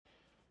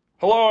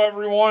Hello,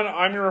 everyone.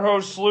 I'm your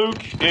host,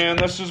 Luke, and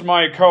this is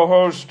my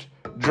co-host,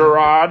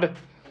 Gerard.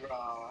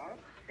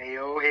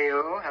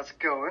 Heyo, how's it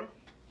going?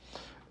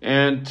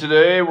 And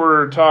today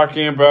we're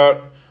talking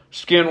about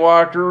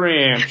Skinwalker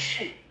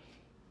Ranch.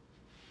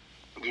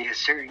 Yes,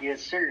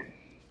 sir.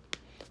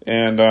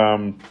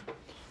 And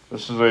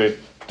this is a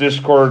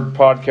Discord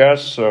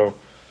podcast, so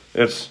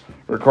it's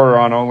recorded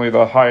on only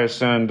the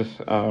highest end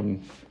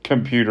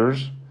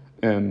computers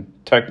and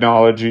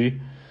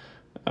technology.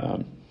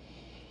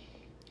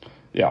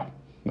 Yeah,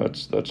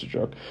 that's a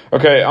joke.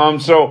 Okay,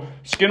 so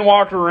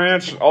Skinwalker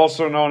Ranch,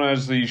 also known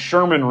as the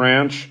Sherman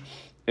Ranch,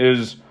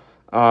 is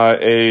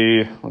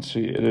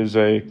it is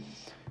a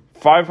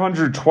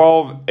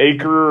 512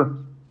 acre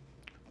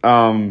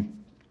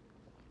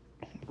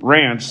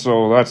ranch,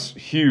 so that's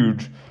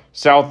huge,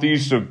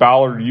 southeast of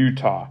Ballard,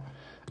 Utah.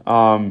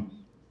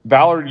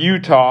 Ballard,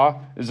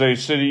 Utah is a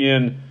city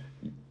in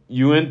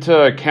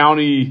Uintah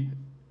County,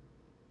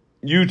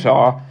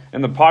 Utah,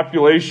 and the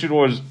population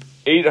was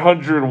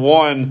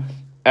 801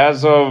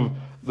 as of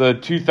the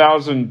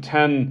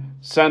 2010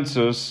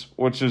 census,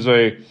 which is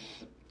a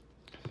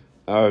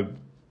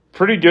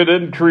pretty good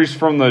increase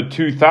from the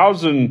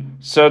 2000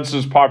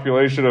 census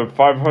population of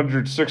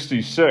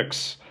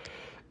 566.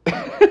 So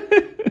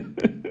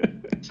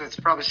it's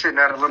probably sitting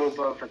at a little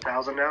above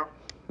 1,000 now?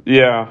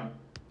 Yeah.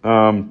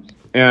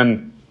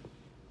 And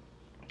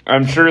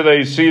I'm sure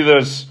they see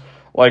this,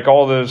 like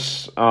all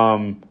this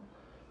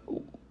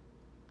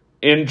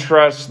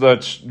interest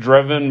that's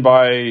driven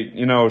by,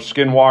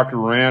 Skinwalker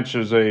Ranch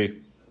is a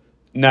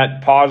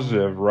net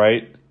positive,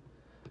 right?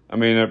 I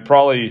mean, it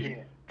probably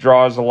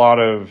draws a lot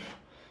of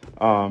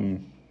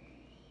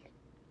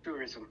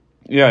tourism.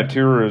 Yeah,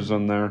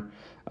 tourism there.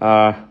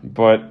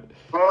 But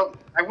well,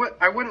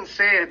 I wouldn't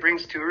say it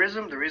brings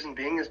tourism. The reason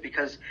being is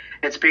because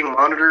it's being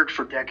monitored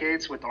for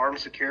decades with armed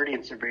security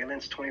and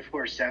surveillance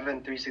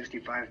 24/7,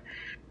 365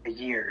 a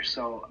year.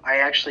 So I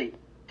actually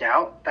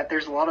doubt that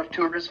there's a lot of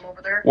tourism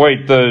over there.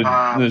 Wait, the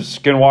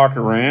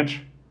Skinwalker Ranch?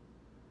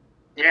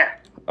 Yeah.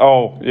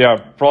 Oh, yeah,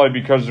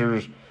 probably because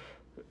there's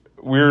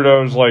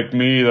weirdos like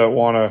me that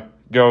want to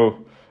go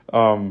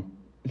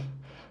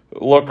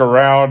look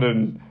around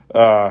and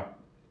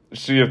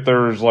see if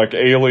there's like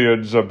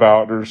aliens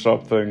about or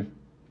something.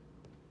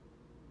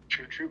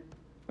 True.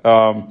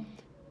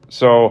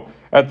 So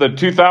at the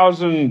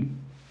 2000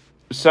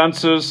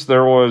 census,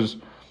 there was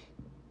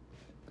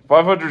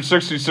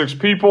 566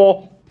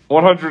 people,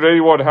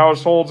 181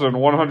 households, and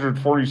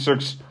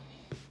 146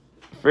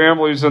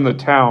 families in the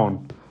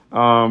town.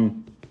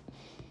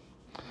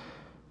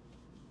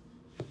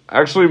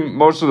 Actually,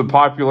 most of the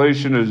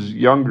population is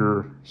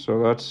younger,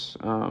 so that's,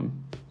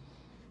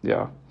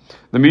 yeah.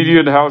 The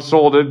median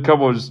household income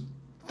was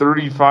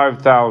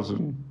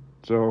 $35,000,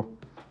 so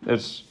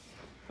it's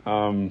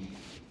on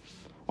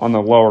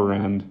the lower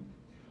end.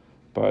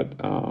 But,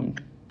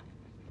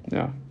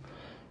 yeah.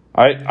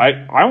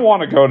 I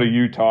want to go to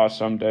Utah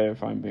someday,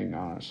 if I'm being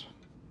honest.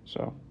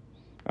 So,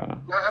 No,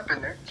 I've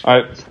been there.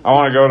 I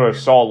want to go to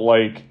Salt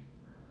Lake.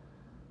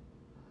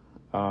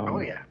 Oh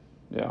yeah.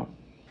 Yeah.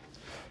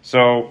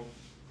 So,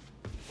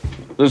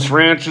 this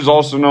ranch is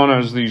also known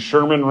as the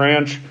Sherman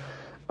Ranch.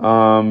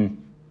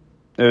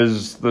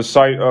 Is the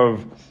site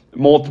of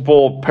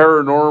multiple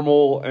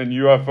paranormal and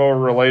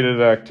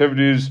UFO-related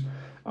activities.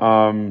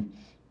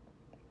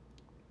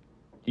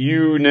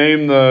 You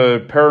name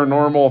the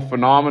paranormal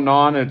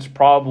phenomenon, it's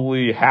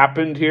probably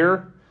happened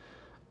here.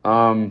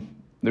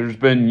 There's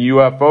been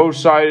UFO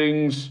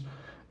sightings,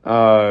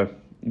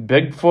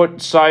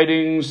 Bigfoot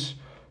sightings,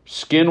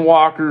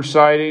 Skinwalker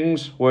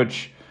sightings,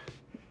 which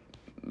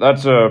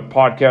that's a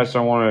podcast I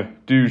want to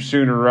do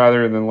sooner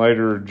rather than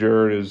later,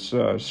 Jared, is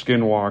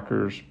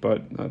Skinwalkers,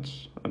 but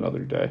that's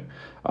another day.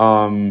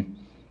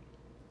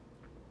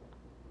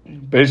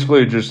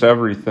 Basically just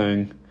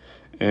everything.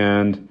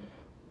 And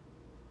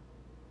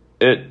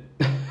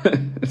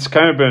it's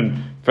kind of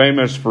been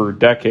famous for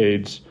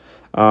decades.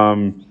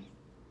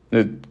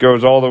 It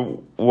goes all the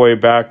way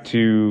back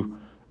to,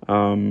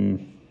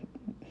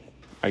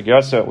 I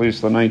guess, at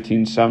least the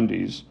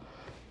 1970s.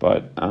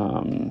 But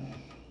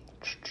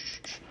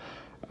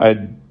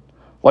I'd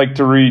like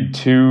to read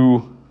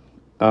two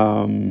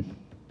of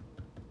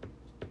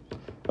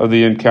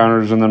the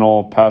encounters, and then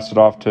I'll pass it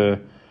off to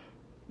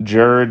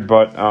Jared.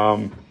 But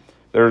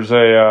there's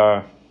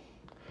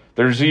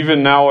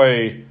even now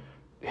a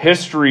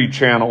History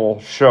Channel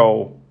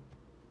show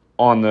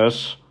on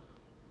this.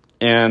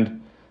 And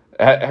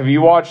have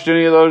you watched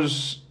any of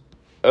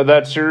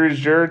that series,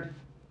 Jared?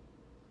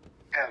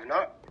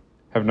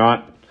 Have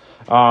not.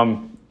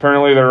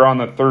 Apparently they're on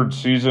the third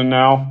season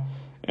now.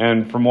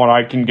 And from what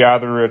I can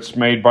gather, it's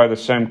made by the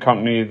same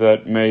company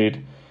that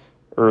made,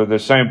 or the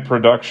same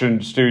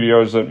production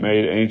studios that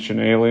made Ancient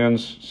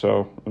Aliens.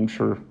 So I'm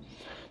sure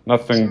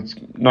nothing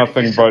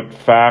but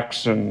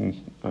facts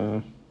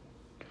and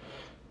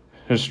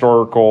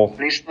historical. At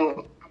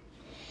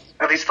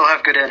least they'll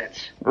have good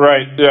edits.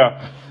 Right,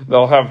 yeah.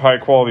 They'll have high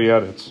quality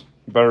edits.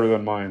 Better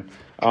than mine.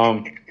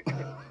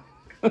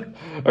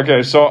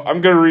 Okay, so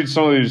I'm going to read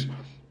some of these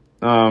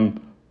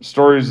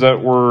stories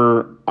that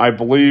were, I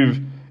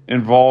believe,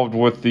 involved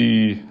with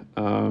the,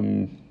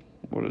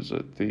 what is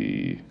it?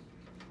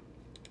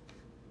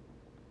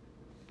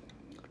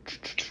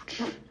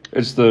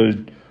 It's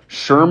the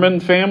Sherman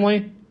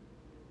family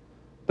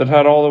that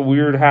had all the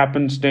weird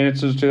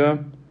happenstances to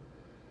them.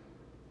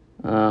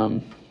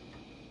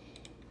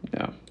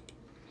 Yeah.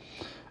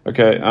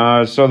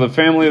 Okay, so the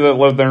family that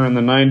lived there in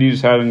the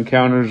 90s had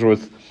encounters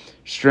with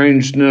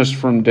strangeness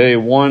from day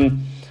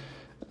one.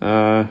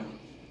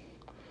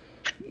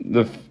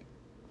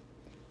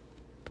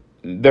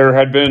 There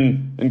had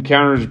been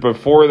encounters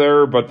before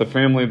there, but the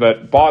family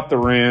that bought the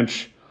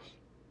ranch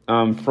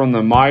from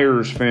the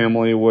Myers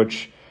family,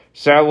 which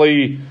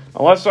sadly,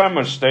 unless I'm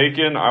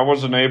mistaken, I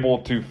wasn't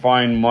able to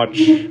find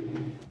much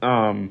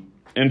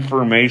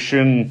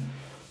information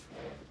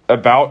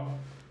about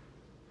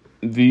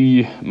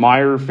the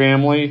Meyer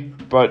family,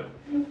 but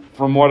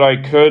from what I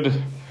could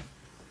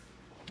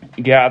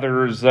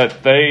gather is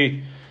that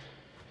they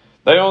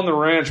owned the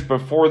ranch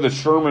before the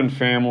Sherman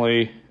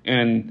family,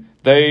 and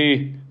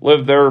they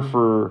lived there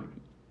for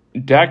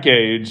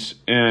decades,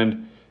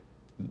 and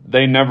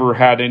they never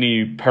had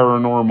any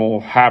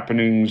paranormal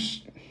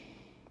happenings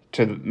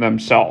to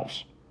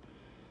themselves.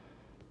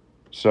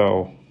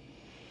 So,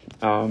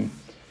 the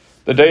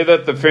day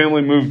that the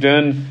family moved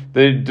in,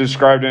 they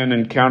described an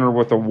encounter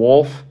with a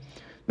wolf.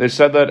 They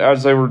said that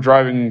as they were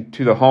driving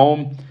to the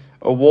home,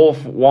 a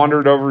wolf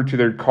wandered over to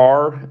their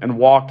car and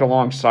walked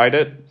alongside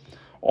it.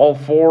 All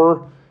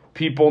four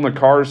people in the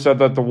car said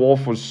that the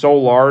wolf was so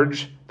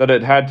large that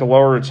it had to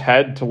lower its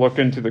head to look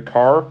into the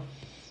car.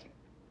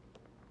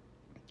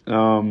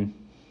 The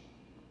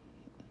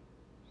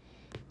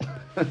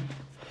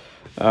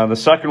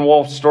second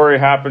wolf story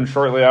happened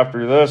shortly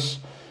after this.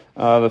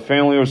 The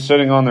family was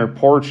sitting on their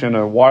porch, and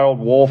a wild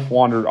wolf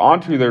wandered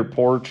onto their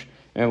porch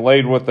and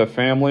laid with the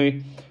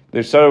family.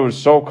 They said it was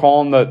so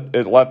calm that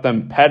it let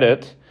them pet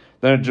it.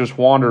 Then it just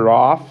wandered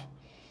off.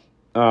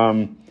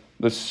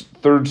 This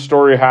third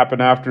story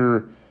happened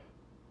after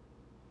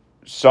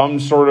some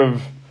sort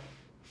of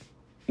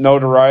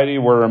notoriety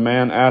where a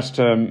man asked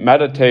to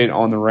meditate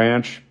on the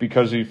ranch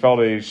because he felt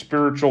a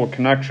spiritual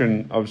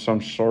connection of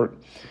some sort.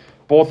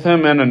 Both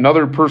him and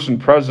another person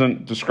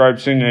present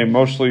described seeing a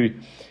mostly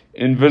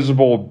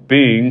invisible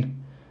being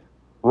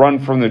run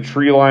from the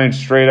tree line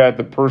straight at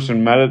the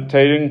person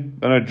meditating.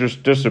 Then it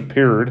just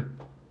disappeared.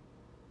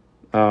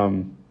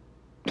 So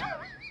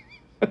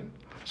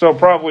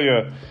probably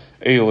a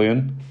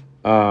alien.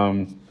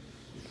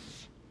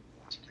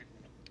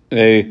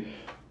 A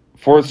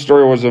fourth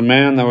story was a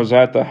man that was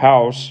at the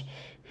house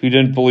who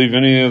didn't believe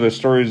any of the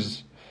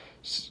stories.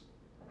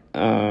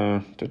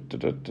 That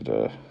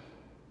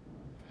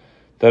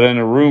in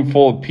a room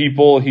full of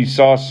people, he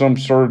saw some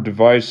sort of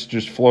device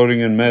just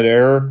floating in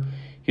midair.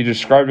 He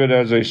described it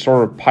as a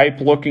sort of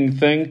pipe-looking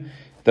thing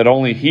that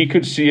only he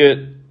could see it,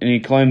 and he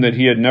claimed that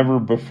he had never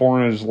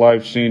before in his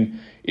life seen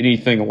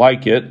anything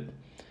like it.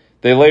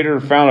 They later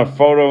found a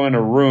photo in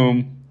a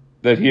room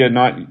that he had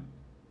not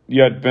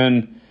yet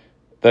been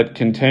that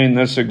contained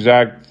this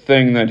exact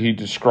thing that he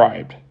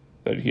described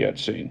that he had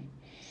seen.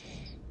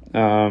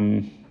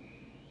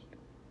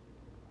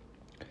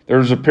 There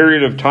was a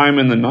period of time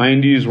in the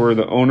 90s where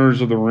the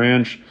owners of the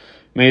ranch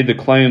made the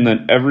claim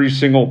that every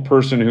single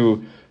person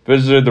who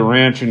visited the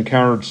ranch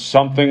encountered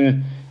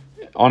something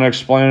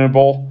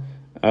unexplainable.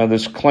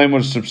 This claim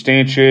was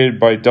substantiated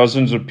by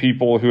dozens of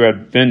people who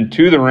had been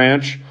to the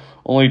ranch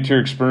only to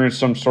experience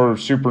some sort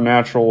of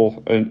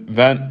supernatural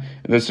event.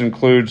 And this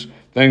includes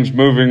things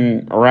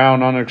moving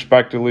around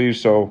unexpectedly,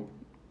 so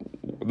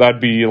that'd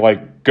be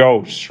like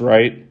ghosts,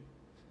 right?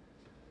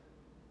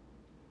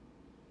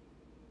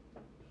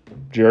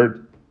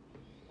 Jared?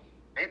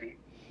 Maybe.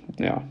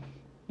 Yeah.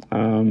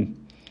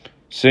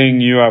 Seeing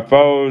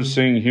UFOs,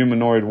 seeing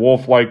humanoid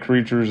wolf-like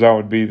creatures, that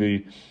would be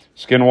the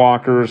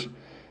skinwalkers.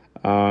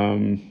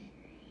 And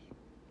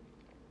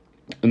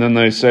then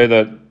they say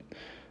that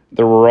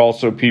there were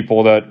also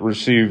people that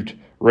received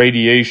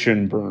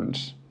radiation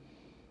burns.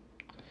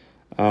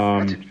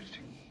 That's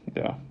interesting.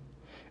 Yeah.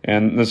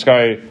 And this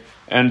guy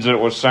ends it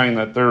with saying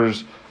that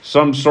there's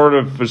some sort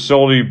of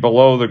facility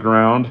below the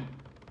ground,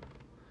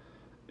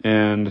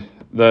 and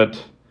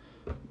that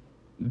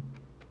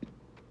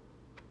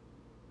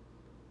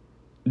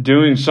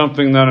doing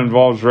something that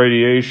involves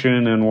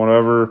radiation and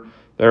whatever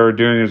they're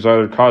doing is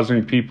either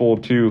causing people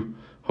to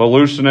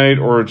hallucinate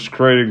or it's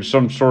creating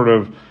some sort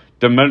of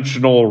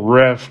dimensional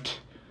rift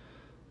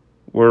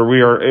where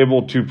we are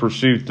able to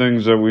perceive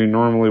things that we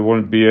normally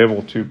wouldn't be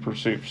able to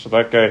perceive. So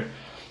that guy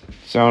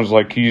sounds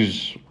like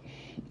he's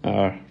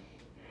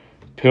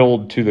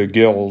pilled to the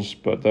gills,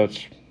 but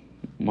that's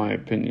my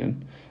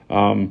opinion.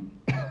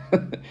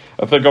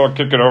 I think I'll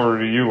kick it over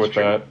to you with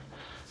that.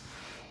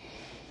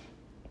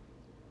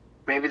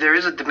 Maybe there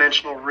is a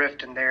dimensional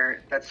rift in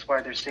there. That's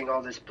why they're seeing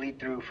all this bleed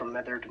through from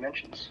other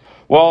dimensions.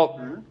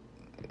 Well,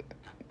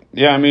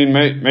 yeah, I mean,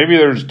 maybe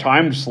there's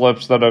time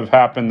slips that have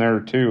happened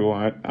there too.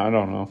 I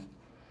don't know.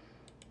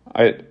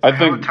 I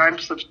think time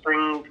slips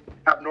bring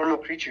abnormal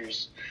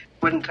creatures.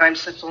 Wouldn't time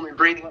slips only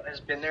bring what has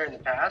been there in the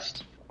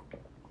past?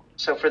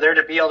 So for there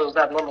to be all those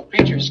abnormal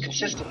creatures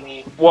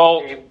consistently,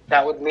 Well,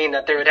 that would mean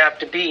that there would have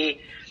to be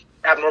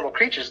abnormal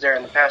creatures there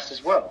in the past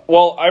as well.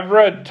 Well, I've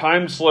read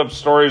time slip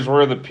stories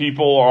where the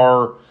people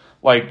are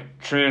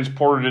like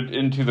transported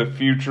into the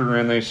future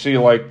and they see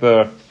like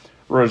the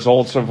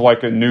results of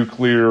like a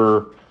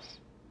nuclear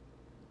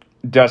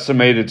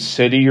decimated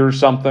city or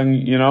something,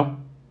 you know?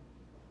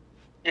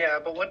 Yeah,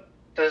 but what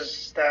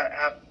does that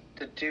have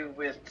to do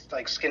with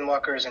like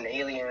skinwalkers and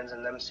aliens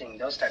and them seeing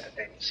those type of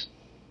things?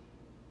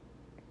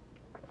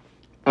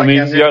 I Like, mean,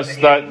 as if yes,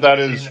 the that aliens that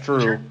would see is in the true.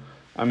 future?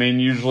 I mean,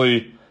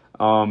 usually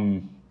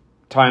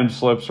time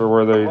slips are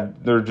where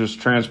they're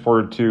just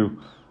transported to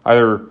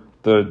either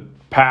the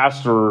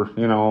past or,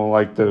 you know,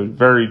 like the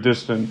very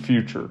distant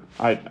future.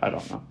 I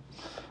don't know.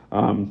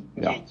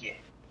 Yeah. Yeah.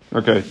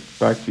 Okay,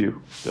 back to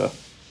you. Yeah.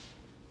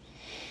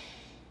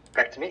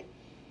 Back to me.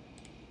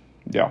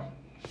 Yeah.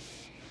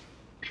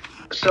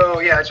 So,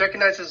 yeah, it's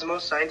recognized as the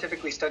most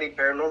scientifically studied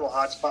paranormal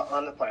hotspot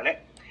on the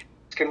planet.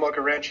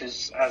 Skinwalker Ranch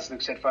is, as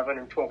Luke said,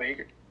 512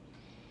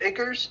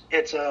 acres.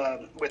 It's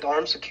with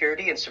armed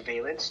security and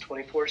surveillance,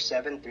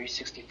 24/7,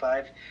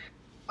 365.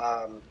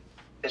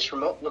 This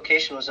remote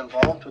location was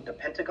involved with the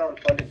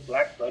Pentagon-funded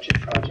Black Budget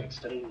project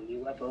studying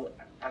UFO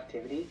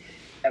activity,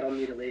 cattle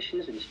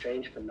mutilations, and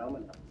strange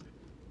phenomena.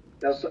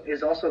 It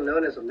is also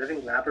known as a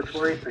living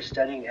laboratory for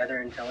studying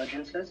other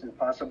intelligences and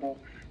possible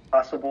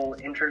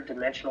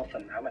interdimensional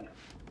phenomena.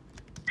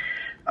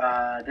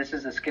 This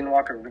is the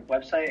Skinwalker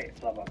website,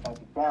 blah, blah, blah,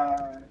 blah,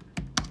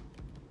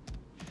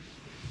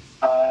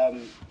 blah.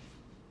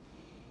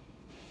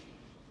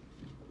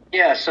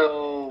 Yeah,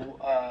 so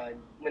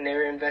when they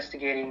were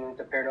investigating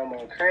the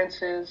paranormal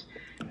occurrences,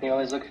 they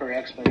always look for an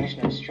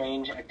explanation of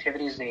strange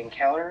activities they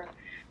encounter,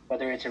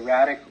 whether it's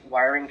erratic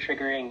wiring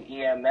triggering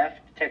EMF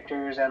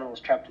detectors, animals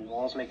trapped in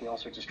walls making all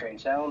sorts of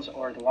strange sounds,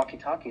 or the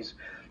walkie-talkies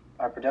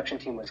our production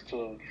team was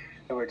keying.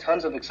 There were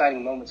tons of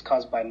exciting moments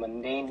caused by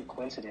mundane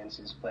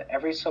coincidences, but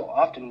every so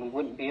often we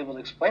wouldn't be able to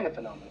explain the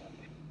phenomenon,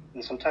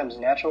 and sometimes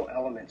natural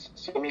elements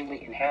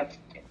seemingly enhanced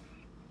it.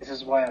 This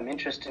is why I'm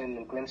interested in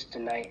the glints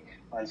tonight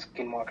on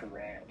Skinwalker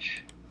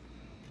Ranch.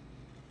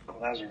 Well,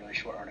 that was a really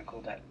short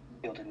article that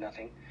yielded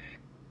nothing.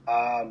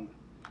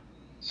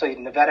 So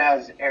Nevada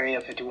has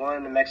Area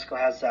 51, and Mexico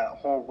has that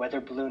whole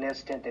weather balloon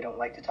incident they don't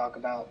like to talk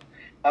about.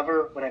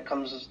 However, when it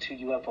comes to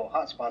UFO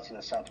hotspots in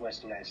the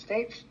southwest United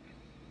States,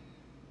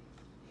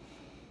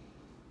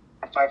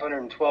 a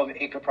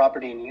 512-acre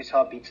property in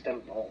Utah beats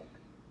them all.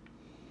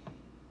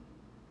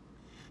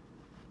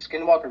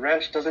 Skinwalker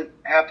Ranch doesn't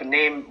have a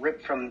name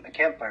ripped from a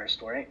campfire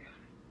story.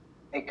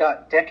 It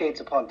got decades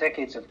upon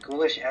decades of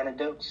ghoulish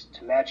anecdotes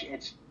to match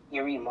its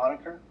eerie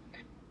moniker,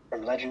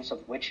 from legends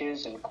of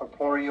witches and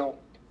corporeal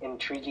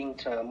intriguing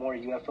to more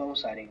UFO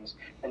sightings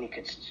than you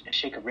could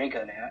shake a ray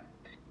gun at.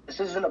 This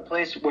isn't a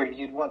place where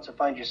you'd want to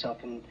find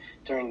yourself in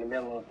during the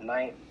middle of the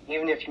night.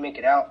 Even if you make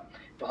it out,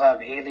 you'll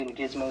have alien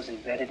gizmos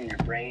embedded in your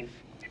brain.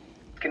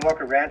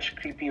 Skinwalker Ranch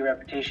creepy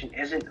reputation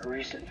isn't a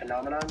recent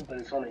phenomenon, but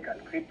it's only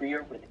gotten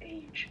creepier with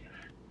age.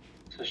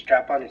 So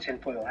strap on your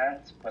tinfoil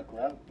hats, buckle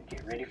up, and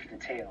get ready for the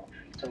tale.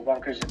 So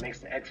bonkers it makes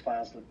the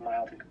X-Files look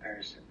mild in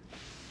comparison.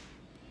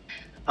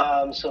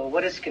 So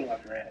what is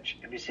Skinwalker Ranch?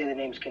 If you say the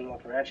name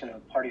Skinwalker Ranch in a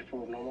party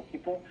full of normal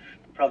people,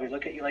 they'll probably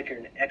look at you like you're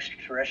an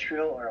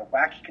extraterrestrial or a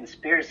wacky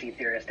conspiracy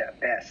theorist at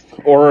best.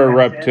 Or a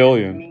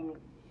reptilian.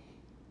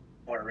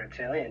 Or a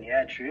reptilian,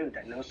 yeah, true.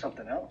 That knows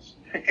something else.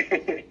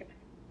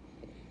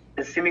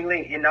 The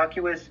seemingly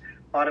innocuous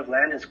plot of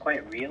land is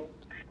quite real.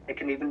 It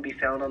can even be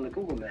found on the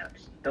Google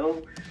Maps.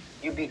 Though,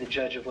 you be the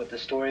judge of what the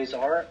stories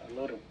are, a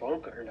load of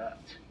bunk or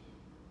not.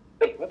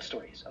 Wait, what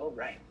stories? Oh,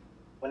 right.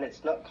 When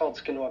it's not called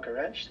Skinwalker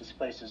Ranch, this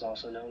place is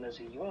also known as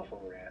a UFO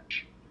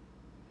ranch.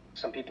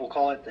 Some people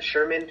call it the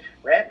Sherman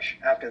Ranch,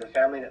 after the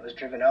family that was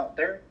driven out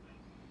there.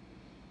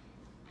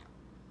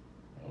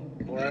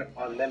 More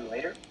on them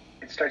later.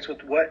 It starts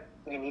with what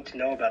you need to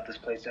know about this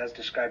place as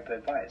described by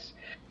Vice.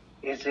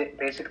 Is it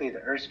basically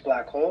the Earth's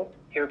black hole?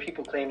 Here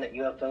people claim that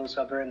UFOs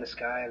hover in the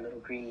sky and little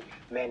green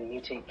men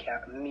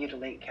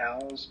mutilate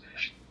cows.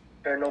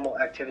 Paranormal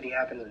activity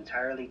happens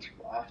entirely too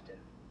often.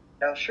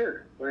 Now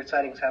sure, weird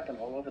sightings happen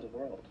all over the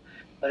world,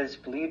 but it's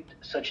believed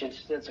such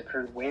incidents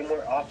occurred way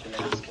more often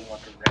than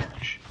Skinwalker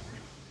Ranch.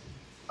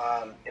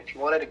 If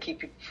you wanted to keep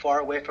people far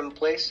away from the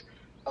place,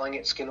 calling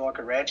it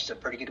Skinwalker Ranch is a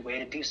pretty good way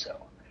to do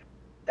so.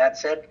 That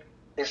said,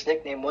 this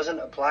nickname wasn't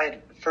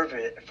applied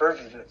fervently,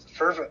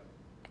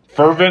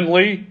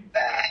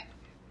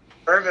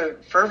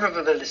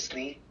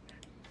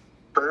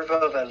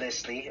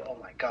 oh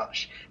my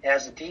gosh. It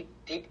has a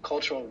deep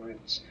cultural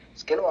roots.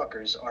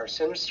 Skinwalkers are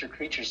sinister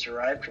creatures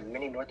derived from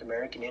many North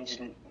American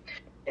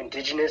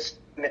indigenous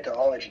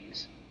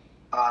mythologies.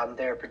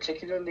 They are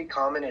particularly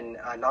common in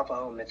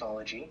Navajo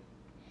mythology.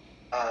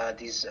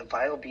 These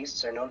vile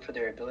beasts are known for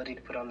their ability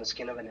to put on the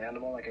skin of an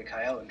animal like a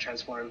coyote and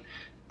transform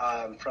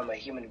from a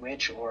human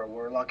witch or a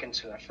warlock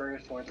into a furry,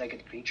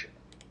 four-legged creature.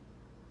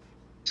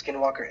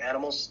 Skinwalker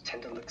animals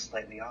tend to look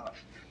slightly off,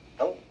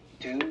 though,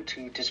 due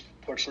to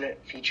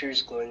disproportionate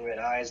features, glowing red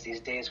eyes.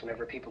 These days,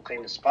 whenever people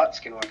claim to spot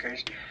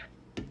skinwalkers,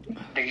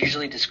 They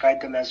usually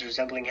describe them as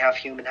resembling half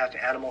human, half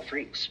animal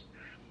freaks,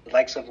 the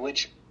likes of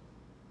which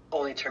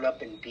only turn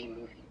up in B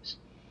movies.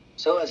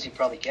 So, as you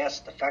probably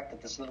guessed, the fact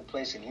that this little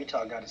place in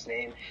Utah got its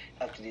name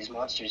after these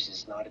monsters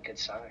is not a good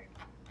sign.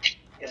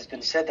 It has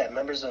been said that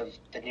members of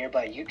the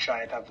nearby Ute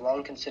tribe have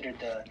long considered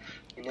the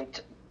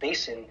Uinta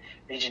Basin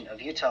region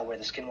of Utah, where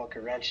the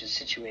Skinwalker Ranch is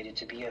situated,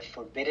 to be a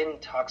forbidden,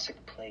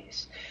 toxic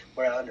place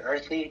where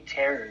unearthly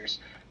terrors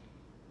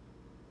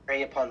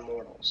prey upon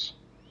mortals.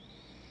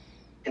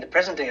 In the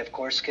present day, of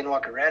course,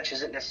 Skinwalker Ranch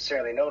isn't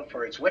necessarily known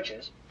for its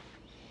witches.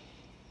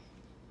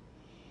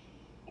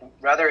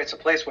 Rather, it's a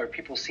place where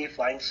people see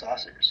flying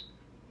saucers.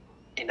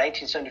 In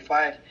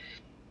 1975,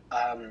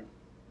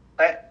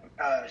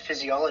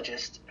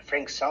 physiologist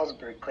Frank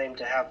Salzberg claimed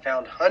to have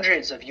found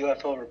hundreds of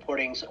UFO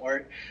reportings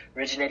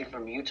originating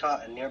from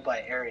Utah and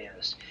nearby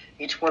areas,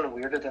 each one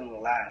weirder than the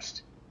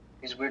last.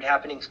 These weird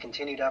happenings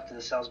continued after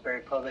the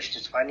Salzberg published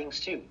his findings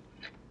too.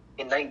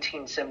 In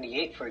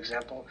 1978, for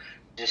example,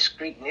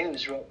 Discreet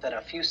News wrote that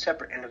a few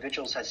separate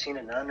individuals had seen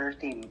an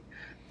unearthly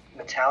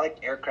metallic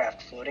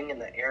aircraft floating in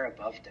the air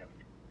above them.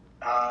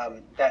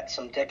 That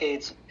some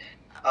decades,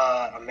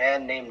 a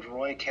man named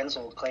Roy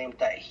Kenzel claimed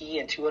that he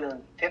and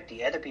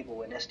 250 other people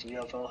witnessed a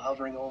UFO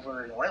hovering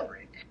over an oil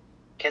rig.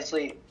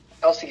 Kelsey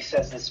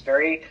says this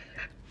very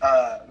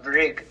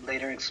rig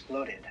later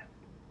exploded,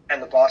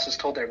 and the bosses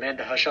told their men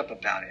to hush up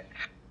about it.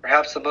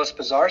 Perhaps the most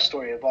bizarre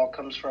story of all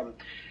comes from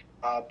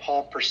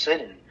Paul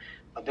Persimmon,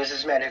 a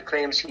businessman who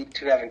claims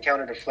to have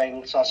encountered a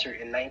flying saucer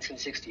in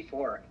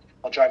 1964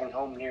 while driving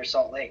home near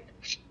Salt Lake.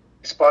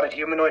 He spotted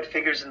humanoid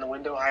figures in the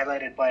window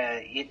highlighted by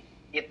a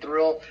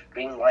ethereal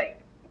green light.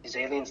 These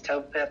aliens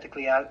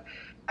telepathically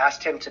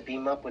asked him to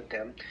beam up with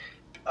them.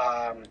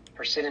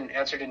 Persimmon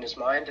answered in his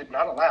mind,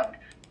 not aloud,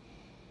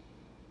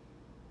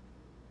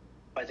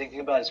 by thinking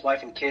about his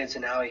wife and kids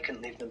and how he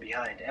couldn't leave them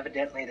behind.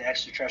 Evidently, the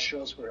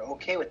extraterrestrials were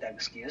okay with that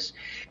excuse.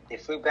 They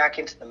flew back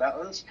into the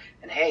mountains,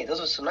 and hey, those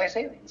were some nice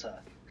aliens, huh?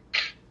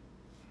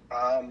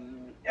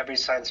 Every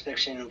science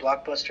fiction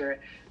blockbuster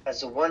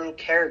has the one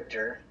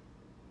character,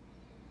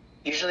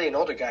 usually an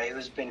older guy,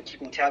 who's been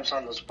keeping tabs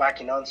on those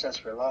wacky nonsense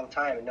for a long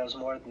time and knows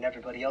more than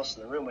everybody else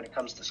in the room when it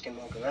comes to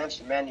Skinwalker Ranch.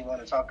 The man you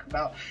want to talk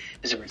about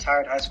is a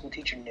retired high school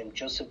teacher named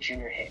Joseph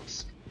Jr.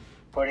 Hicks.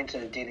 According to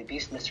the Daily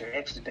Beast, Mr.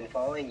 Hicks has been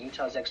following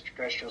Utah's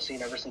extraterrestrial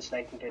scene ever since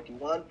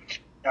 1951,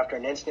 after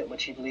an incident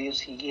which he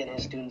believes he and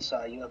his students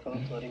saw a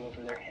UFO floating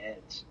over their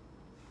heads.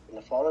 In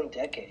the following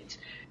decades,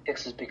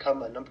 Hicks has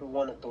become a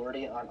 #1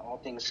 authority on all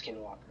things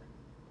Skinwalker.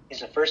 He's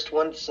the first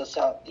one to suss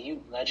out the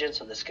Ute legends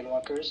of the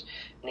Skinwalkers,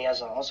 and he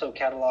has also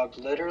cataloged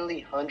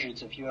literally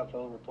hundreds of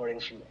UFO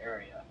reportings from the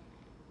area.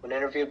 When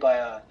interviewed by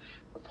a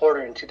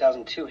reporter in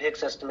 2002,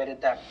 Hicks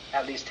estimated that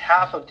at least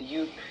half of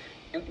the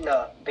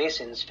Uinta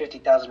Basin's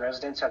 50,000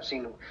 residents have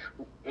seen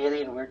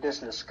alien weirdness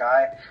in the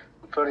sky,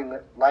 including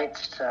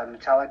lights to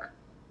metallic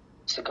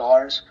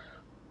cigars.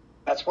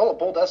 That's a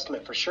bold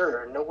estimate for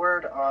sure. No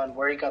word on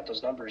where he got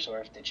those numbers or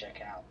if they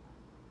check out.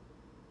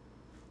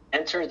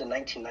 Enter the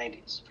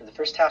 1990s. For the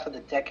first half of the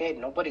decade,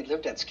 nobody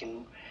lived at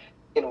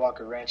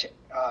Skinwalker Ranch.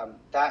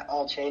 That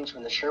all changed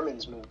when the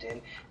Shermans moved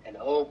in, and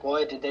oh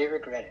boy, did they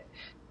regret it.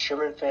 The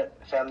Sherman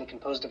family,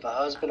 composed of a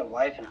husband, a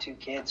wife, and 2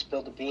 kids,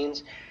 spilled the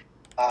beans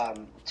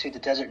to the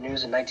Desert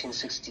News in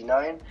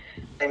 1969,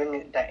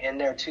 claiming that in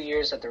their 2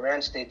 years at the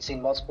ranch, they'd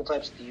seen multiple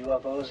types of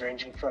UFOs,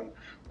 ranging from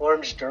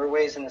orange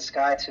doorways in the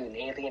sky to an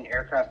alien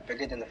aircraft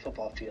bigger than the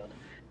football field.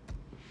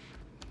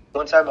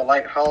 One time, a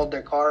light followed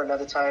their car.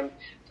 Another time,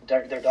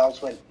 their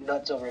dogs went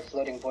nuts over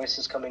floating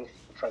voices coming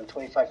from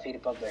 25 feet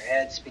above their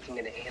heads, speaking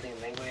in an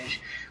alien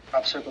language.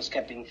 Crop circles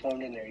kept being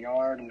formed in their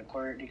yard, and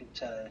according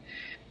to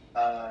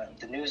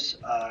the news,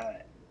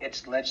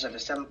 it's alleged that a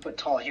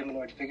 7-foot-tall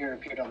humanoid figure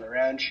appeared on the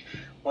ranch.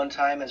 One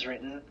time, as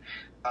written,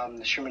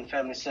 the Sherman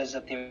family says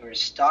that they were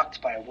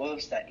stalked by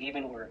wolves that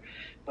even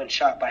when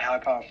shot by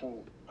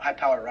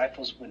high-power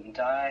rifles, wouldn't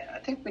die. I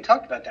think we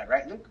talked about that,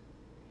 right, Luke?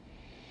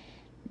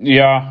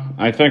 Yeah,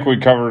 I think we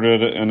covered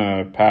it in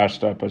a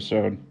past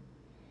episode.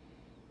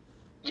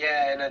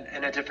 Yeah,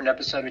 in a different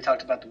episode, we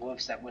talked about the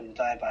wolves that wouldn't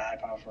die by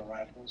high-power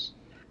rifles.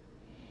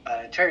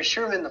 Terry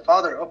Sherman, the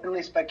father,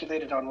 openly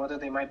speculated on whether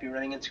they might be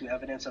running into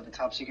evidence of a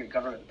top-secret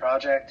government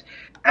project.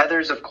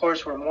 Others, of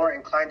course, were more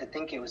inclined to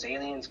think it was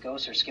aliens,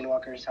 ghosts, or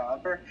skinwalkers.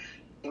 However,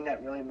 the thing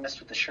that really messed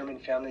with the Sherman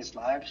family's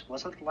lives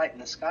wasn't the light in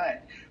the sky,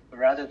 but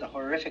rather the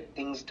horrific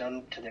things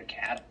done to their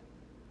cattle.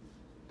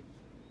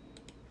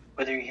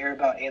 Whether you hear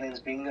about aliens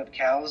beating up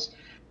cows,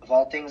 of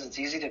all things, it's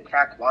easy to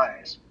crack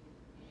wise.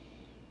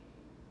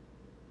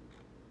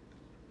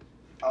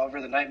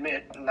 However, the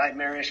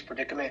nightmarish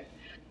predicament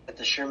that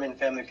the Sherman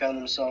family found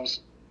themselves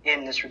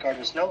in this regard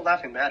was no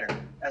laughing matter.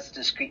 As the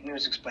Discreet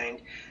News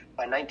explained,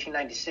 by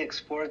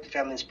 1996, 4 of the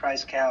family's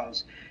prized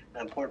cows,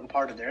 an important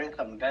part of their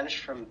income,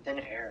 vanished from thin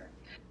air.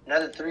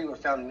 Another 3 were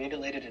found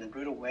mutilated in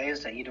brutal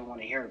ways that you don't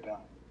want to hear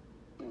about.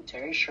 When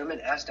Terry Sherman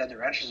asked other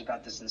ranchers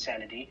about this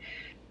insanity,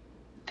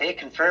 they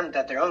confirmed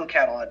that their own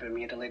cattle had been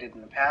mutilated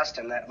in the past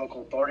and that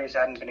local authorities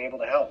hadn't been able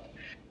to help.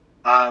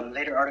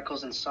 Later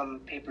articles in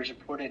some papers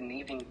reported an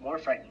even more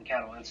frightening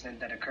cattle incident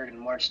that occurred on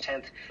March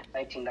 10th,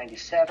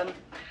 1997.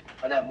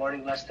 On that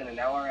morning, less than an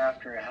hour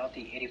after a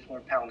healthy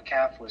 84-pound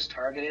calf was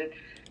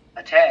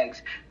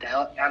tagged,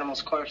 the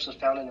animal's corpse was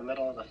found in the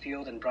middle of the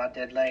field in broad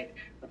daylight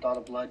with all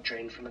the blood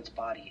drained from its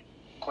body.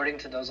 According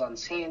to those on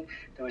scene,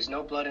 there was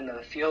no blood in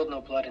the field,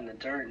 no blood in the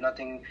dirt,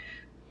 nothing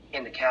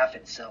in the calf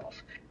itself.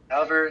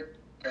 However,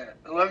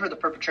 whoever the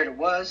perpetrator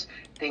was,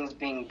 things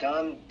being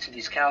done to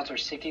these cows were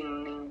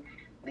sickeningly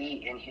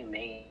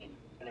inhumane,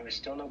 and there was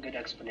still no good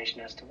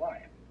explanation as to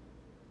why.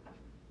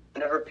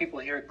 Whenever people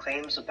hear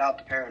claims about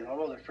the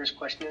paranormal, their first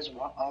question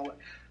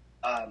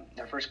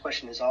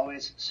is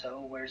always,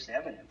 so where's the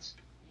evidence?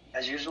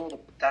 As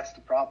usual, that's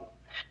the problem.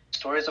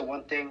 Stories are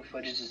one thing,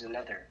 footage is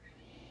another.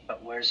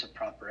 But where's the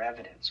proper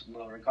evidence?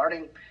 Well,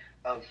 regardless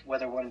of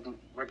whether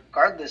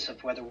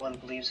one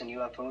believes in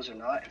UFOs or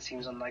not, it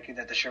seems unlikely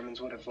that the Shermans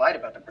would have lied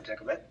about the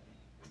predicament.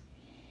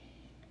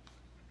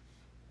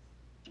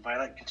 The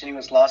violent,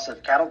 continuous loss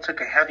of cattle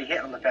took a heavy hit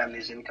on the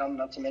family's income,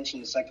 not to mention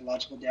the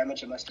psychological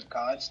damage it must have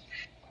caused.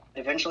 It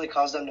eventually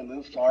caused them to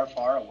move far,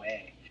 far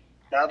away.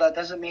 Now, that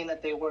doesn't mean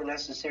that they were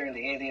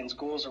necessarily aliens,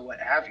 ghouls, or what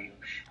have you.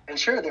 And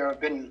sure, there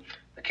have been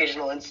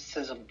occasional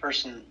instances of a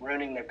person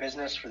ruining their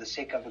business for the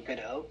sake of a good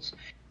hoax,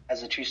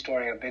 as the true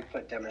story of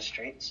Bigfoot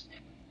demonstrates.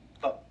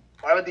 But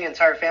why would the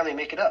entire family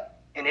make it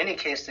up? In any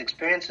case, the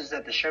experiences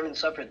that the Shermans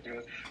suffered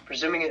through,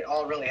 presuming it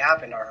all really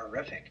happened, are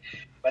horrific.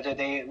 Whether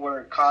they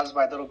were caused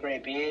by little gray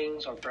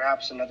beings or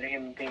perhaps another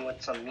human being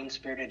with some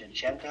mean-spirited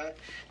agenda.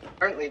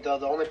 Currently, though,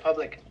 the only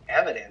public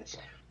evidence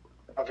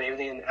of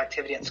alien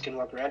activity at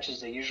Skinwalker Ranch is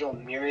the usual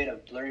myriad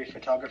of blurry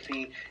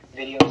photography,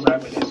 videos,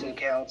 eyewitness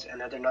accounts,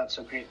 and other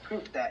not-so-great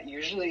proof that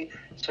usually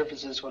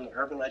surfaces with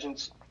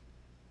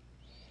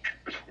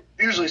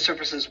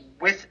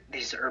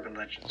these urban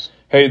legends.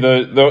 Hey,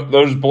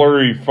 those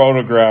blurry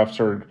photographs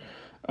are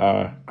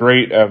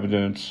great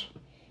evidence,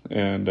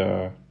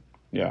 and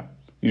yeah,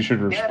 you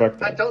should respect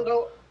that.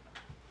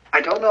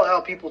 I don't know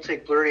how people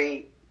take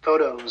blurry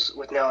photos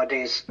with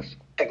nowadays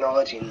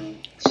technology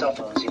and cell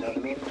phones. You know what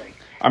I mean?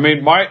 I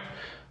mean, my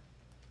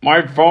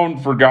phone,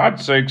 for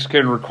God's sakes,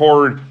 can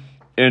record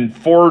in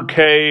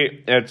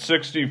 4K at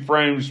 60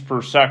 frames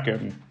per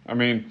second. I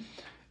mean,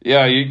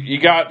 yeah, you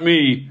got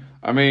me.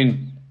 I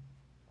mean,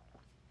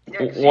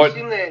 yeah, what?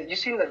 You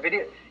seen the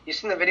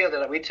video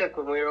that we took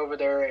when we were over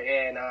there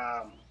in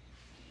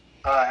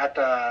at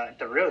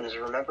the ruins.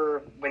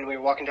 Remember when we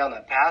were walking down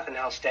that path and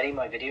how steady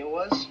my video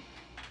was?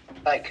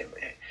 Like,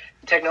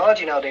 the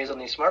technology nowadays on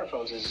these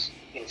smartphones is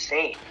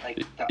insane. Like,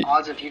 the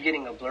odds of you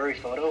getting a blurry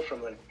photo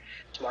from a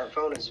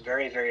smartphone is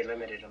very, very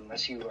limited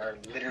unless you are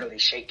literally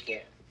shaking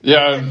it.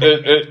 Yeah,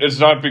 it's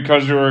not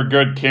because you're a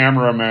good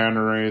cameraman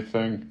or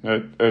anything.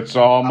 It's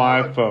all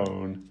my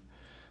phone.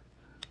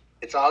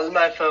 It's all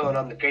my phone.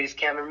 I'm the greatest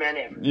cameraman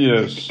ever.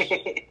 Yes.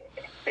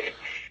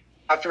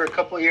 After a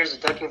couple of years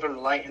of ducking from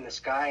the light in the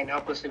sky and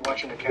helplessly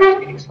watching the cows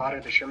getting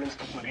slaughtered, the Shermans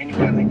did what any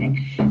family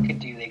they could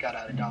do. They got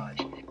out of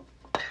Dodge.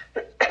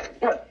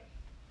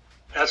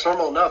 That's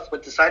normal enough,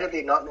 but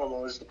decidedly not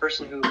normal is the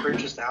person who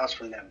purchased the house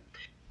from them.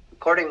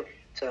 According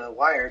to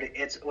Wired,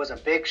 it was a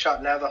big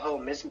shot Navajo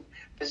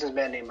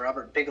businessman named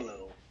Robert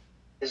Bigelow.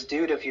 This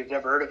dude, if you've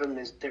never heard of him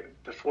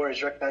before,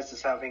 is recognized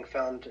as having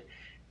founded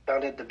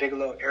the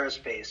Bigelow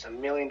Aerospace, $1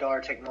 million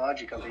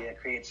technology company that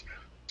creates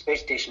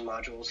space station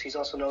modules. He's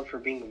also known for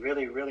being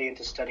really, really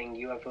into studying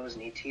UFOs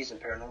and ETs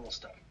and paranormal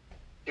stuff.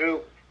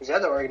 Through his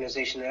other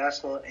organization, the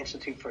National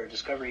Institute for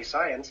Discovery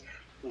Science,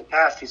 in the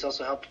past, he's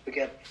also helped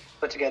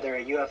put together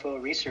a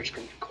UFO research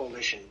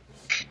coalition.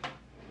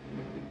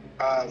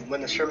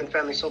 When the Sherman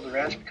family sold the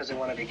ranch because they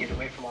wanted to get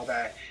away from all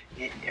that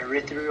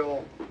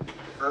ethereal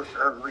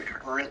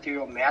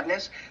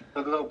madness,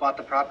 Bigelow bought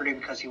the property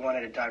because he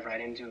wanted to dive right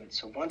into it.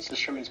 So once the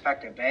Shermans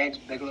packed their bags,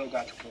 Bigelow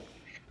got to work.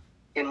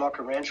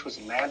 Skinwalker Ranch was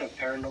a land of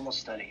paranormal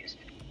studies,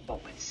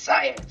 but with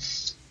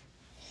science.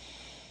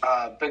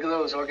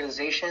 Bigelow's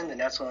organization, the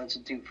National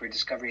Institute for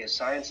Discovery of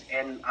Science,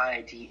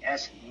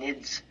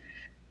 NIDS,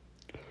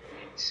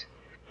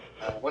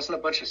 wasn't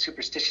a bunch of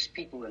superstitious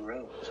people in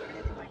robes or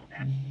anything like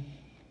that.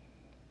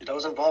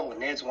 Those involved with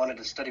NIDS wanted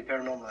to study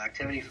paranormal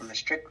activity from a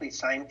strictly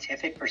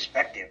scientific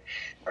perspective,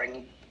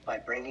 by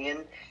bringing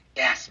in,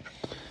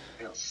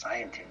 real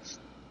scientists.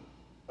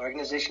 The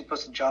organization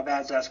posted job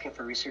ads asking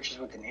for researchers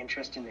with an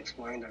interest in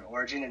exploring the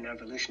origin and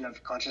evolution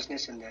of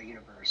consciousness in the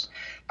universe.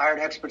 Hired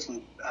experts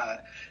in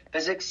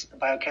physics,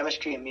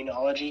 biochemistry,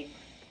 immunology,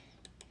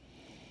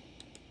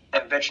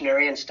 and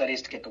veterinarian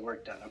studies to get the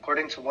work done.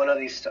 According to one of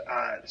these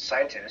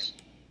scientists,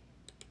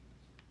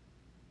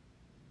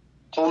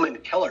 Coleman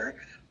Keller,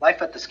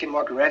 life at the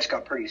Skinwalker Ranch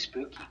got pretty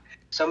spooky.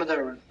 Some of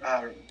the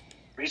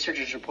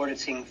researchers reported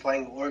seeing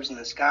flying orbs in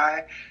the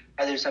sky.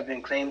 Others have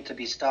been claimed to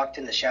be stalked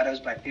in the shadows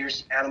by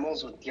fierce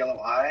animals with yellow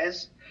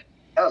eyes.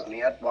 That was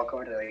me. I'd walk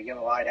over to the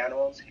yellow-eyed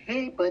animal and say,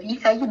 "Hey, buddy,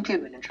 how you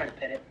doing?" and try to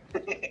pet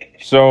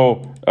it.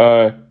 So,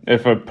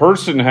 if a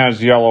person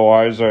has yellow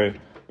eyes, I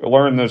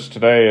learned this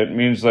today, it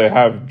means they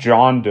have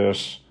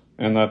jaundice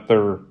and that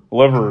their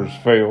liver is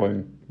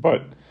failing.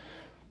 But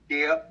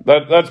Yeah,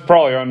 That's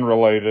probably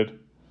unrelated.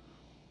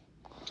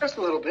 just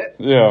a little bit.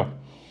 Yeah.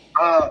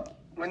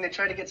 When they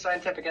tried to get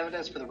scientific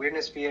evidence for the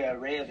weirdness via an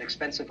array of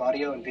expensive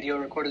audio and video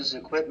recorders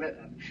equipment,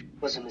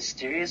 was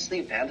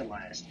mysteriously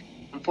vandalized.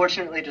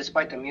 Unfortunately,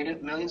 despite the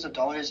millions of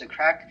dollars a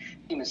crack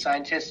team of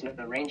scientists and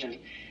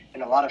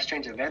a lot of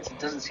strange events, it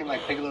doesn't seem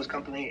like Bigelow's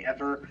company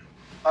ever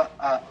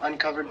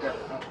uncovered the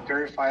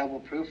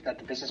verifiable proof that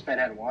the businessman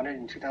had wanted.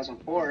 In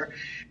 2004,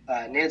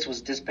 NIDS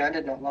was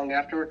disbanded. Not long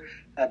after,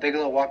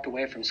 Bigelow walked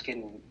away from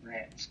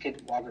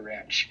Skinwalker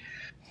Ranch.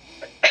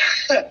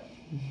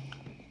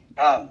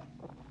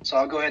 So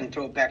I'll go ahead and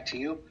throw it back to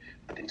you.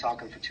 I've been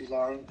talking for too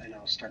long, and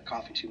I'll start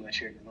coughing too much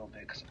here in a little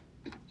bit because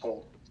I'm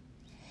cold.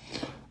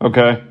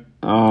 Okay.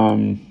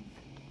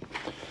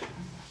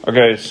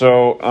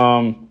 So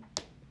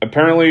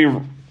apparently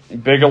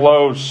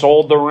Bigelow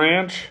sold the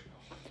ranch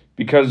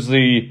because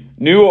the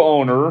new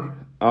owner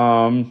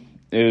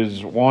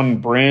is one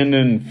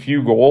Brandon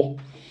Fugal.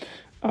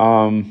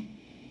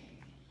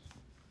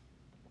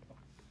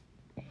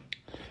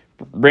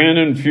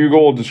 Brandon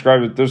Fugal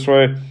described it this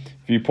way: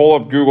 if you pull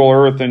up Google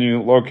Earth and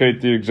you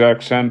locate the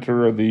exact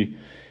center of the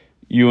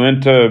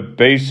Uinta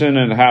Basin,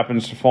 and it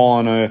happens to fall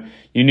on a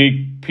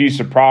unique piece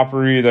of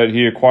property that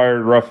he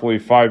acquired roughly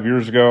 5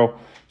 years ago.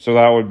 So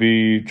that would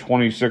be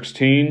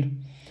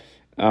 2016.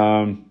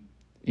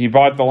 He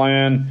bought the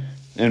land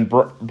and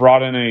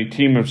brought in a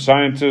team of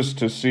scientists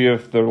to see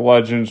if the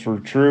legends were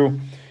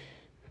true.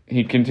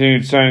 He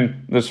continued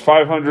saying, this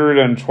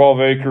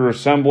 512-acre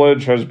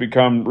assemblage has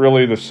become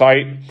really the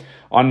site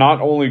on not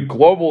only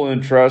global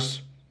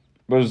interests,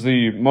 but is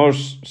the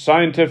most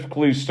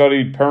scientifically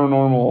studied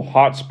paranormal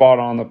hotspot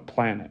on the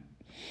planet.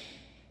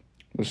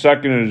 The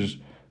second is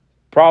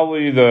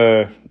probably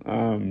the,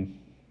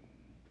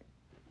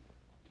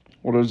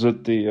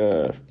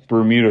 the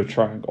Bermuda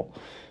Triangle.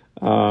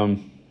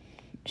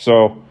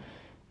 So,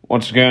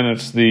 once again,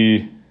 it's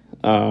the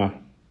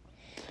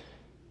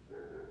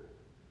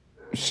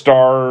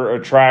star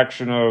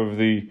attraction of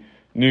the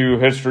new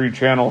History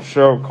Channel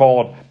show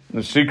called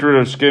The Secret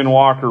of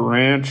Skinwalker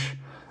Ranch.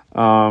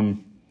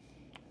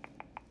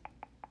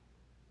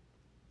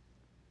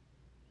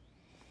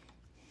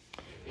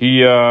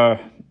 He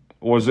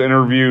was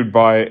interviewed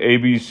by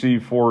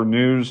ABC4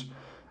 News.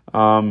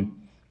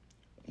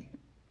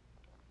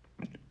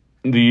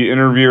 The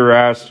interviewer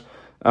asked,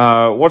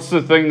 what's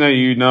the thing that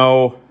you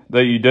know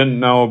that you didn't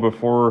know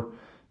before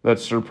that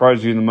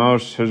surprised you the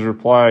most? His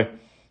reply,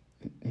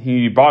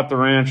 he bought the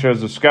ranch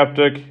as a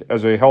skeptic,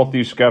 as a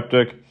healthy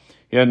skeptic.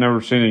 He had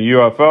never seen a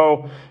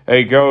UFO,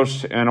 a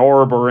ghost, an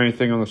orb, or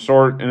anything of the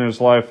sort in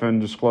his life,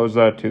 and disclosed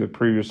that to the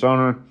previous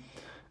owner.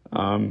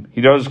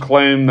 He does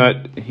claim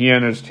that he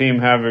and his team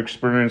have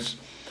experienced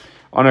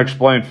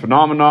unexplained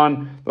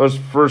phenomenon. Those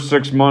first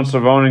 6 months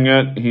of owning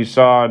it, he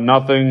saw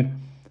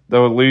nothing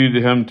that would lead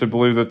him to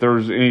believe that there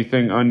was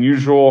anything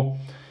unusual,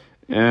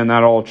 and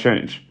that all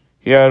changed.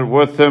 He had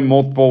with him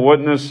multiple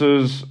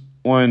witnesses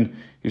when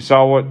he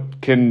saw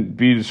what can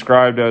be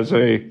described as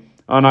a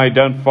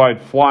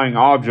unidentified flying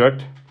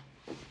object,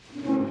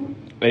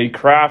 a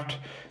craft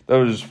that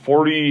was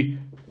 40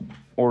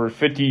 or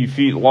 50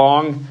 feet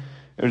long.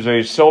 There's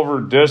a silver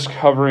disc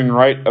hovering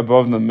right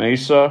above the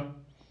mesa.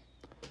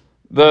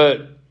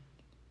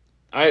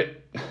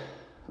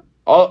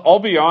 I'll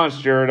be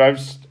honest, Jared.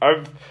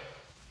 I've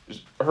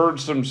heard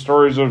some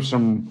stories of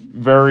some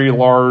very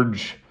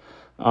large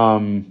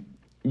UFO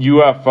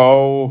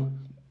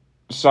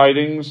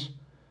sightings.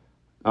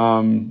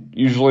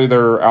 Usually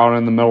they're out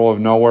in the middle of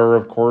nowhere,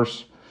 of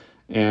course,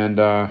 and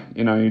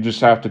you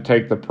just have to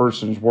take the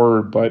person's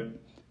word. But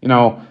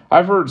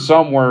I've heard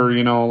somewhere,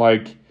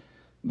 like,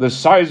 the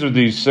size of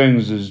these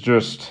things is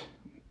just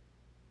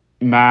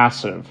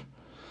massive.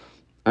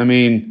 I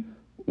mean,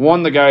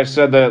 the guy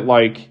said that,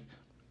 like,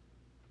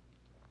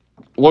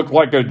 looked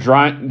like a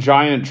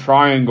giant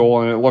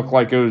triangle, and it looked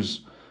like it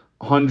was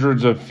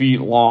hundreds of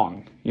feet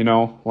long.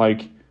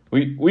 Like,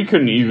 we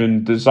couldn't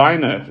even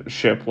design a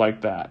ship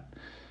like that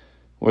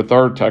with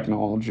our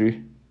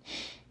technology.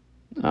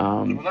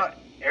 Well, not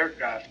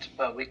aircraft,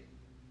 but we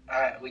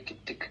could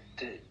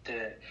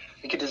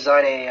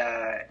design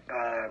a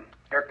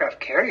aircraft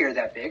carrier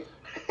that big.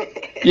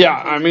 Yeah,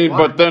 I mean,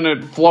 but then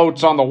it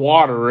floats on the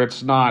water.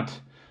 It's not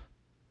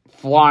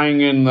flying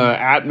in the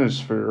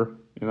atmosphere,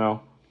 Yeah.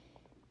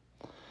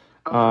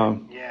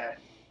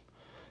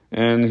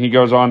 And he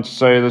goes on to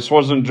say, this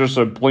wasn't just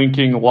a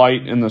blinking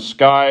light in the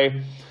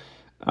sky.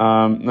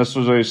 This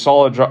was a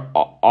solid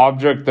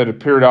object that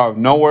appeared out of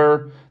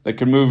nowhere, that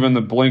could move in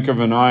the blink of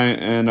an eye,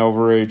 and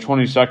over a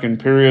 20-second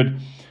period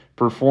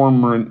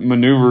perform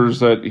maneuvers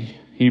that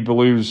he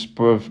believes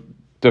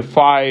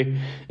defy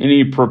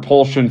any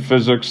propulsion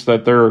physics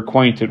that they're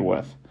acquainted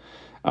with.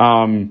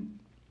 I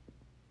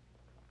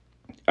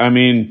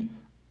mean,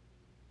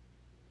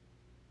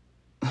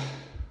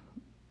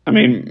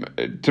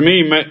 to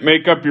me,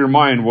 make up your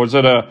mind. Was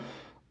it a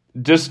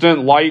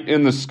distant light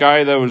in the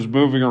sky that was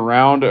moving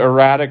around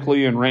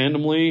erratically and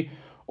randomly,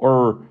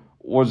 or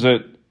was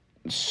it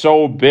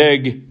so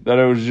big that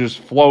it was just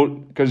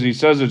float? Because he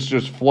says it's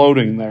just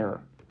floating there.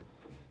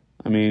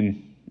 I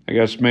mean, I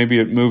guess maybe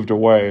it moved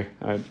away.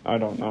 I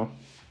don't know.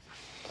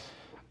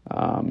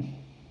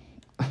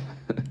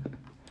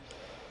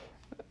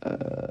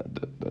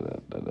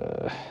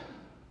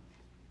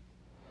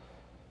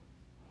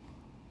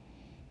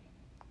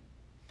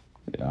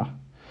 Yeah.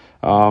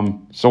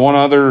 So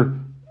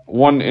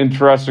one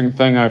interesting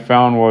thing I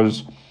found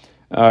was,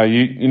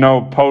 you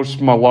know,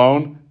 Post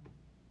Malone.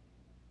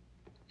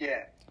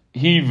 Yeah.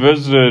 He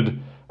visited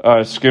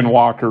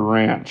Skinwalker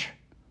Ranch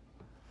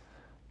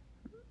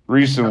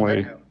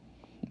recently,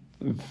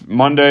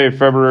 Monday,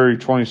 February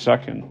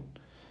 22nd.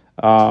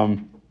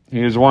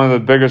 He is one of the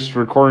biggest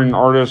recording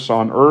artists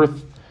on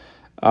earth.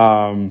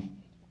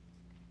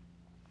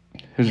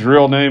 His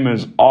real name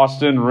is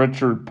Austin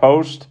Richard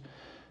Post.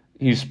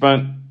 He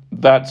spent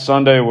that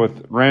Sunday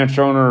with ranch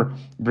owner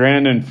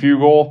Brandon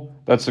Fugal.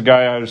 That's the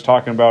guy I was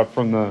talking about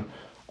from the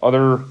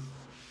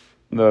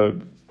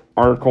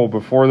article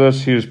before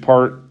this. He is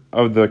part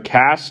of the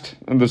cast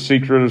of The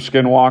Secret of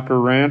Skinwalker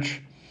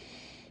Ranch.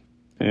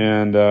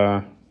 And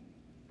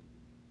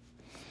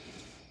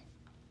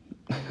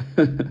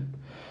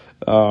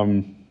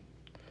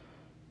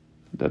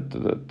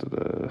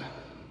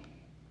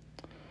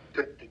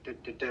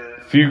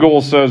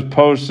Fugal says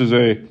Post is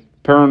a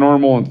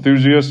paranormal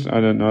enthusiast. I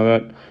didn't know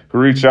that. Who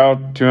reached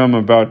out to him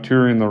about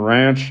touring the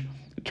ranch.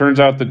 It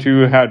turns out the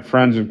two had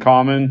friends in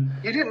common.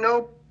 You didn't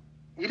know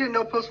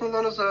Post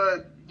Malone was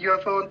a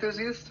UFO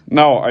enthusiast?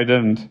 No, I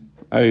didn't.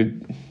 Yeah,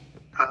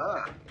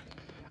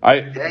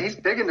 he's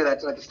big into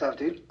that type of stuff,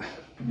 dude.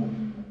 He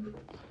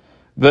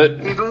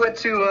even went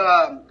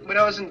to when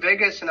I was in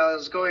Vegas and I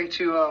was going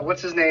to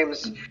what's his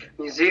name's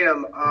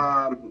museum,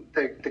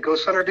 the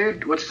ghost hunter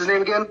dude. What's his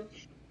name again?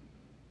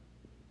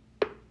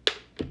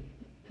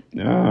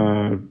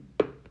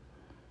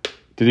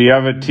 Did he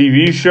have a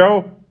TV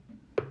show?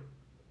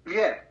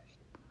 Yeah.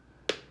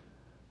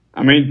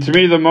 I mean, to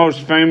me, the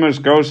most famous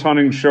ghost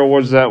hunting show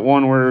was that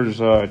one where there's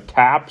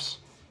Taps.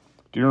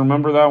 Do you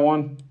remember that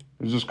one?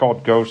 It was just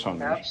called Ghost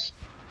Hunters. Taps?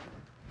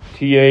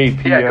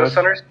 TAPS. Yeah, Ghost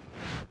Hunters.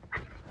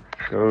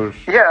 Ghost.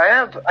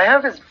 Yeah, I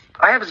have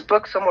his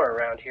book somewhere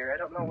around here. I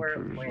don't know where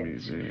it went.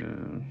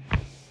 Museum.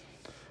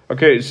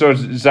 Okay, so it's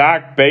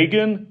Zach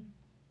Bagans.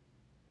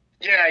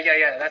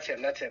 Yeah, that's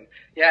him.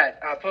 Yeah,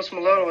 Post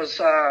Malone was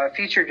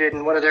featured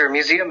in one of their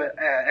museum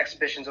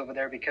exhibitions over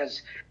there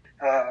because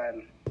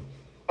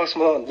Post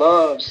Malone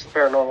loves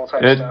paranormal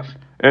type stuff.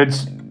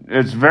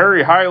 It's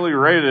very highly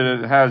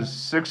rated. It has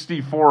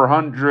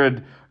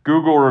 6,400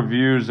 Google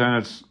reviews, and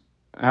it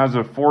has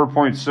a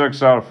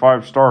 4.6 out of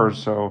 5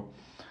 stars. So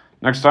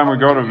next time we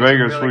go to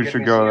Vegas, we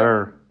should go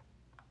there.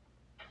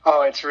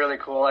 Oh, it's really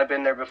cool. I've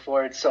been there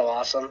before. It's so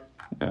awesome.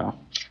 Yeah.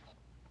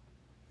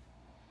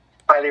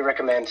 Highly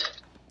recommend.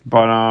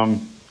 But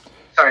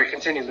sorry,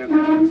 continue,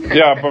 Luke.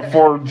 Yeah,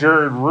 before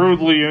Jared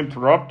rudely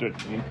interrupted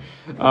me.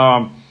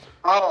 Oh,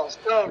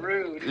 so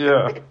rude.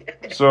 Yeah.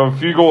 So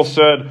Fugal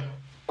said,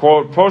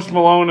 quote, Post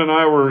Malone and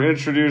I were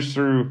introduced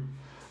through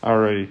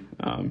already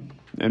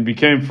and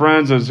became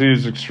friends as he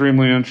is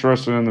extremely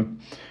interested in the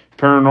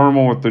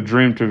paranormal with the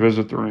dream to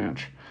visit the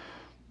ranch.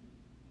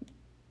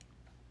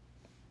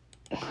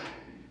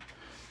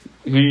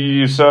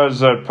 He says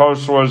that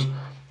Post was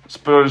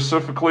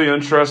specifically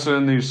interested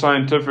in the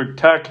scientific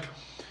tech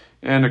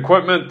and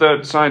equipment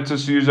that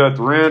scientists use at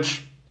the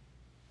ranch.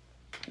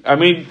 I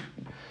mean,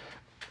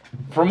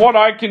 from what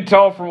I can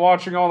tell from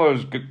watching all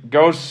those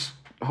ghost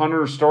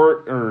hunter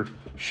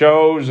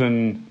shows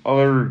and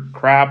other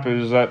crap,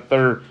 is that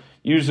they're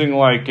using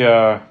like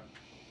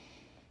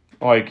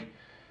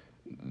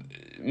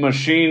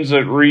machines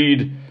that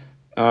read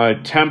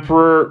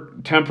temperature,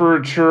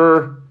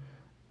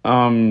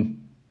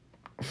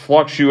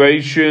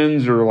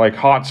 fluctuations, or like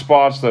hot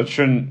spots that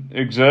shouldn't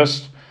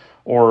exist,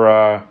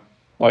 or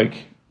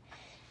like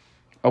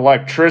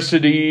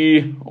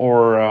electricity,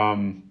 or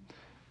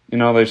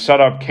they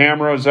set up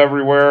cameras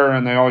everywhere,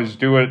 and they always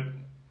do it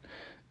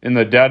in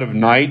the dead of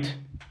night.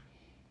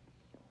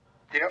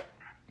 Yep.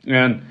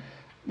 And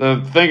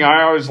the thing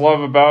I always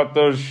love about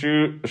those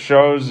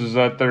shows is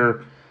that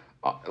they're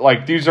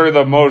like, these are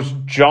the most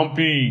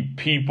jumpy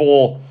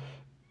people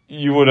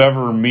you would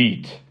ever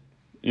meet,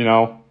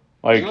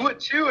 Like, you would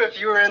too if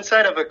you were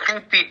inside of a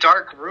creepy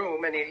dark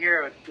room and you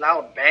hear a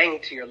loud bang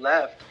to your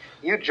left.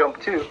 You'd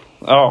jump too.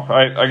 Oh,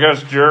 I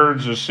guess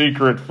Jared's a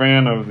secret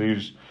fan of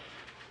these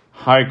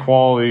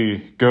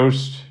high-quality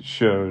ghost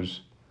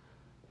shows.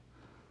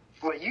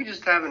 Well, you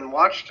just haven't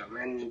watched them,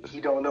 and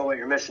you don't know what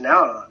you're missing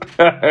out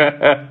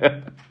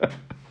on.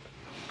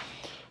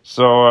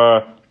 So,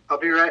 I'll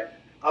be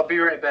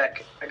right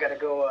back. I gotta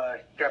go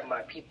grab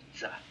my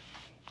pizza.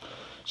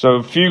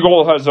 So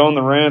Fugal has owned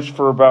the ranch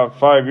for about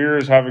 5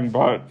 years, having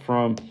bought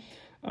from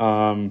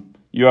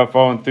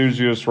UFO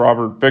enthusiast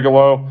Robert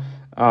Bigelow,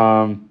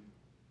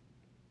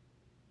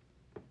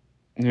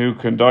 who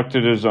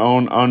conducted his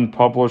own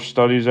unpublished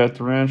studies at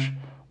the ranch.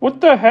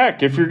 What the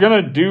heck? If you're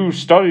going to do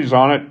studies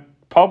on it,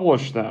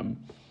 publish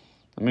them.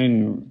 I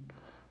mean,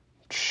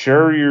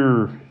 share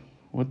your...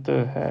 What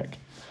the heck?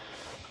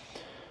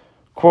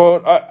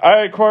 Quote,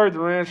 I acquired the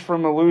ranch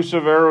from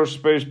elusive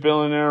aerospace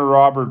billionaire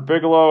Robert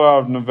Bigelow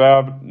out of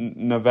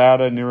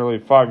Nevada nearly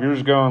 5 years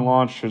ago and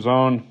launched his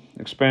own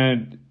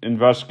expanded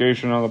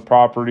investigation on the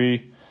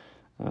property.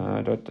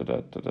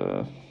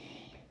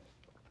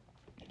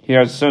 He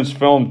has since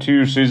filmed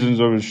 2 seasons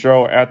of his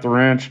show At the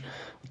Ranch,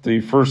 with the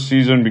first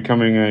season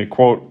becoming a,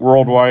 quote,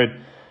 worldwide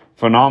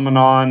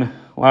phenomenon.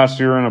 Last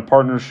year, in a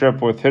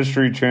partnership with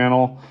History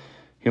Channel,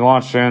 he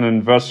launched an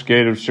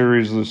investigative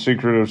series, The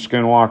Secret of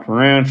Skinwalker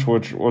Ranch,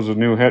 which was a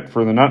new hit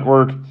for the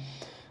network.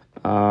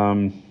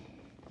 They're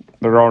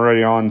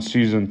already on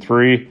season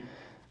 3.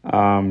 I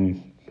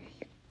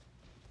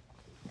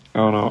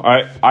don't know.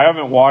 I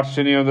haven't watched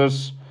any of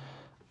this.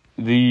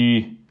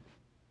 Me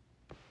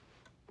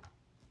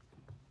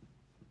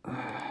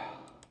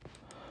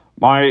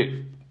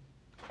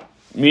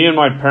and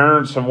my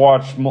parents have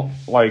watched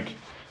like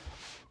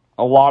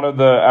a lot of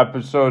the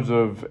episodes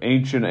of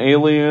Ancient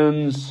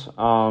Aliens,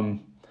 and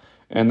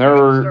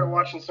start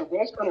watching some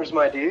Ghost Hunters,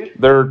 my dude.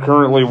 They're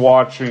currently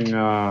watching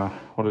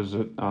what is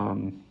it?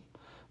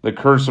 The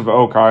Curse of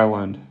Oak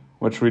Island,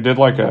 which we did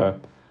like I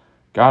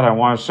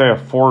want to say a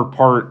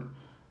 4-part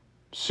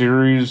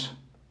series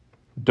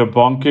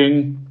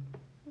debunking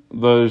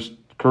the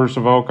Curse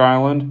of Oak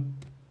Island.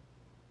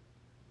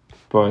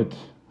 But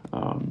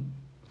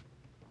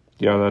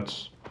yeah,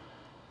 that's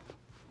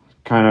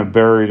kind of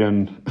buried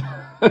in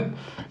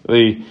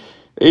the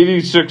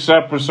 86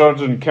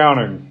 episodes and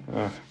counting.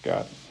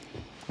 God,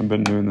 I've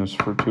been doing this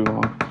for too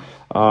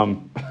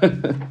long.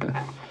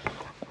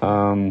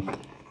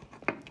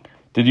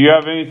 Did you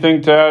have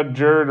anything to add,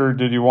 Jared, or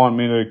did you want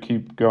me to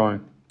keep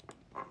going?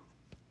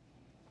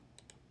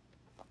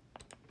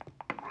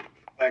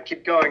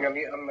 Keep going.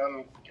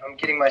 I'm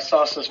getting my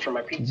sauces for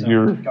my pizza.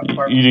 You're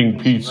eating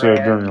pizza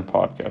during a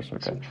podcast.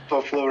 Okay.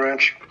 Buffalo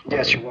Ranch.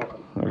 Yes, you're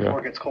welcome. Okay.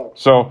 Before it gets cold.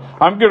 So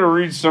I'm going to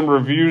read some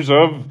reviews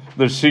of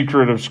The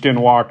Secret of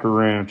Skinwalker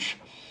Ranch,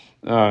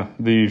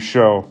 the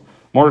show.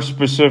 More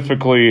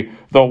specifically,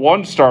 the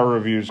 1-star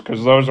reviews,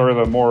 because those are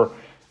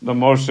the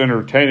most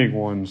entertaining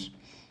ones.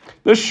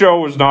 This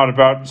show was not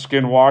about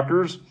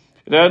skinwalkers.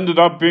 It ended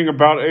up being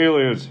about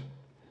aliens.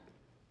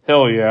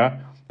 Hell yeah.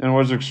 And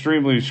was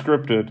extremely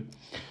scripted.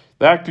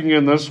 The acting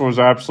in this was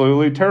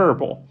absolutely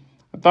terrible.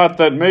 I thought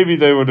that maybe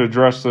they would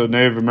address the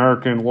Native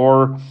American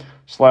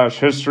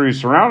lore/history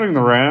surrounding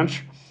the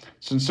ranch,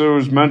 since it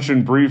was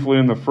mentioned briefly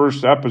in the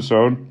first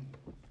episode.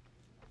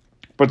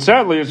 But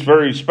sadly, it's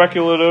very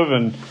speculative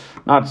and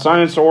not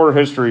science or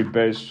history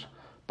based.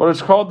 But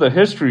it's called the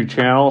History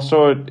Channel,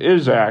 so it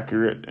is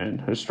accurate and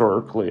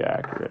historically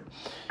accurate.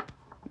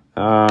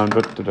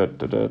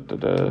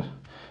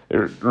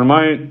 It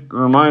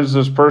reminds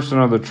this person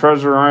of the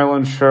Treasure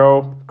Island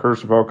show,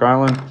 Curse of Oak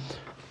Island,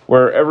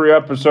 where every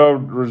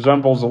episode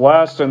resembles the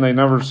last and they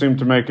never seem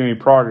to make any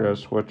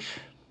progress, which,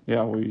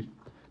 yeah, we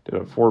did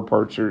a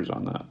 4-part series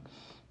on that.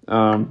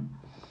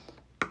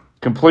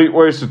 Complete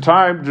waste of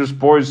time, just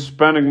boys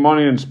spending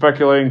money and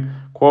speculating,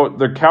 quote,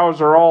 the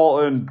cows are all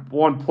in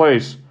one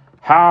place.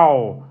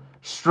 How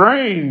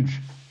strange!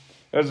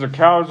 As the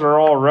cows are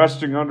all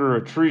resting under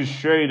a tree's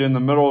shade in the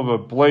middle of a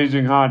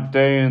blazing hot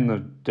day in the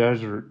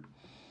desert.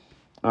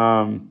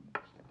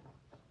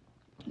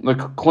 The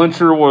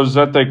clincher was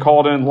that they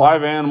called in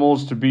live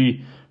animals to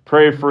be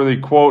prey for the,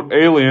 quote,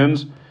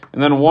 aliens,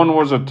 and then one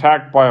was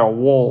attacked by a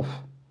wolf.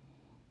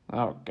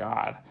 Oh,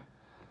 God.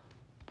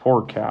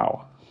 Poor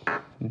cow.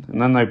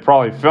 And then they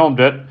probably filmed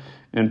it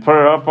and put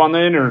it up on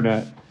the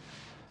internet.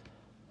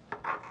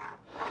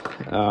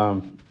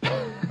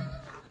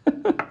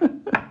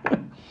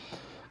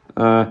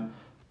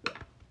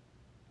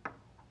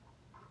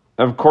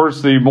 Of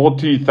course, the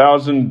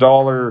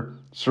multi-$1,000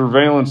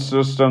 surveillance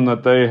system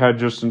that they had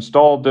just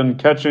installed didn't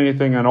catch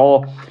anything at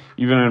all,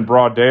 even in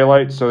broad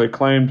daylight, so they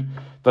claimed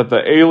that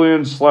the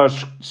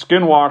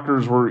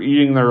aliens/skinwalkers were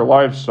eating their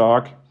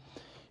livestock,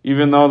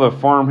 even though the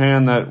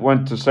farmhand that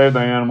went to save the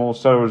animal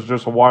said it was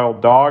just a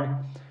wild dog.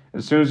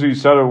 As soon as he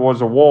said it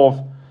was a wolf,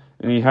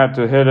 and he had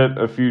to hit it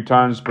a few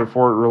times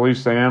before it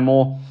released the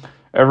animal,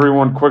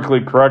 everyone quickly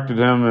corrected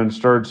him and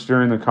started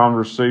steering the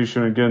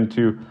conversation again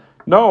to,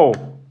 no,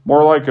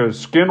 more like a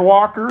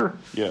skinwalker?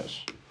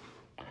 Yes.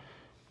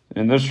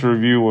 And this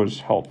review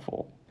was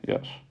helpful.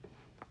 Yes.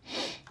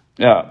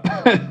 Yeah.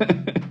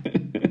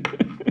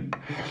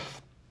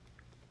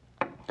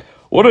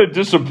 What a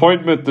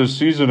disappointment this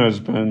season has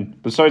been.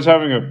 Besides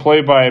having a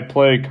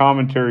play-by-play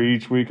commentary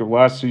each week of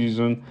last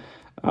season,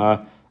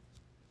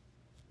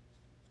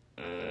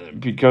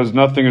 because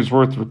nothing is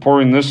worth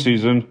reporting this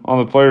season,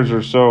 all the players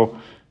are so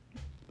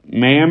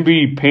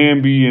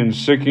mamby-pamby and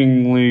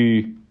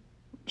sickeningly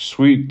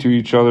sweet to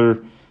each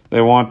other,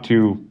 they want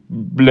to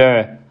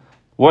bleh.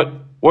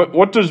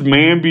 What does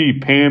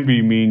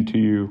mamby-pamby mean to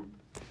you?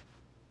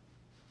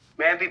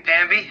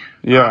 Mamby-pamby?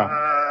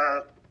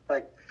 Yeah.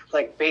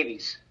 Like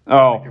babies.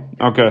 Oh,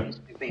 okay.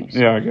 Babies.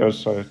 Yeah, I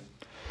guess I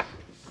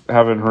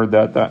haven't heard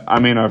that.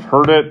 I've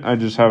heard it, I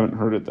just haven't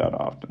heard it that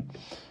often.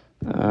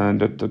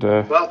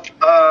 Well,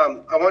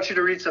 I want you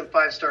to read some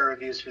 5-star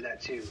reviews for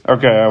that too.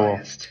 Okay, I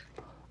will.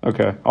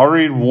 Okay, I'll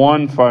read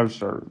one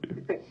 5-star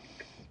review.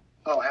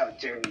 Oh, how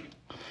dare you.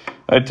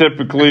 I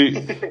typically,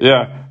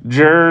 yeah,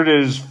 Jared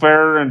is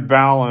fair and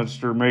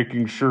balanced, or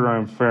making sure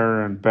I'm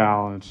fair and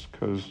balanced,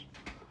 because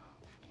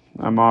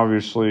I'm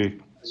obviously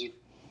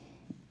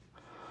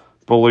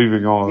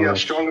believing all of You have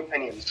this. strong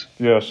opinions.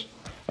 Yes.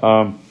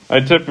 I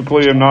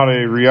typically am not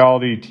a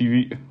reality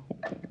TV.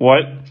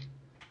 What?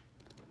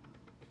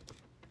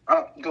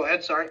 Oh, go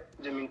ahead. Sorry.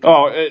 Didn't mean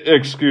Oh,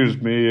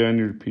 excuse me, and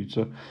your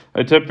pizza.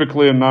 I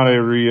typically am not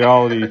a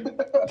reality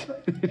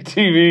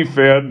TV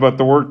fan, but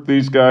the work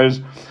these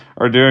guys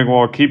are doing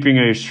while keeping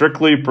a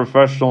strictly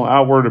professional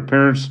outward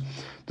appearance,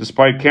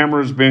 despite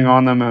cameras being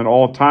on them at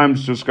all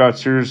times, just got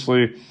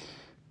seriously.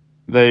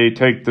 They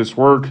take this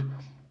work.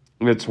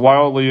 It's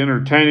wildly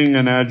entertaining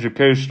and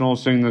educational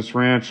seeing this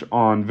ranch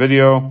on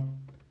video.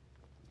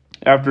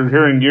 After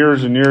hearing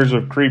years and years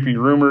of creepy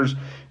rumors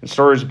and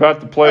stories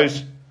about the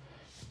place,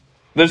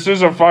 this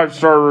is a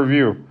 5-star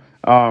review.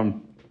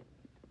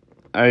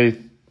 I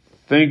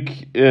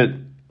think it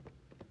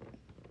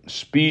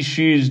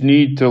species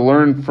need to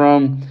learn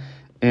from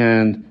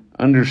and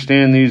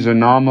understand these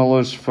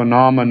anomalous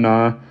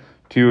phenomena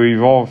to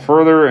evolve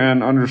further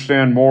and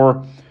understand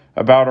more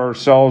about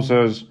ourselves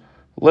as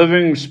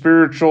living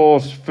spiritual,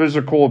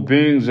 physical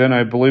beings, and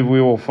I believe we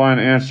will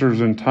find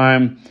answers in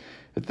time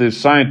if the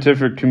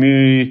scientific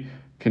community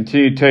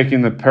continue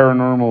taking the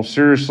paranormal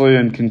seriously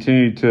and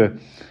continue to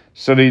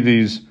study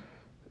these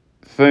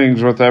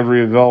things with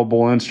every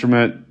available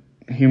instrument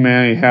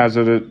humanity has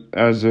at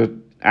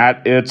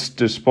its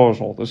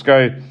disposal. This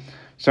guy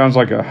sounds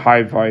like a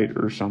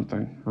Hivite or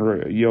something,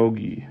 or a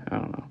yogi. I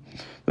don't know.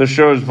 This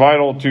show is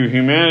vital to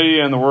humanity,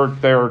 and the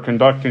work they are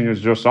conducting is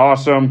just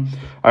awesome.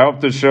 I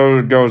hope this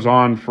show goes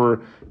on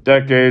for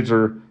decades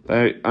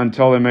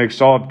until they make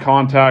solid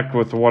contact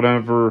with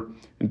whatever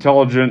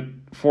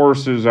intelligent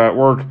forces at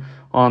work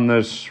on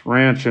this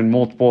ranch and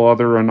multiple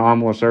other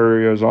anomalous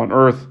areas on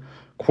Earth.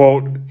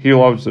 Quote, he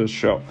loves this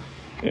show.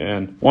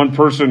 And one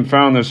person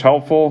found this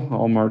helpful.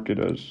 I'll mark it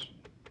as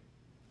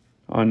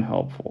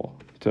unhelpful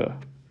to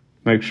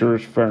make sure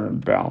it's fair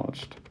and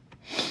balanced.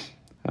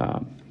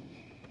 I'm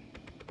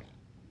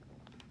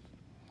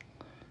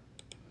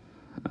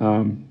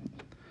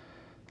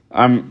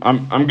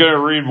going to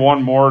read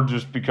one more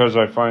just because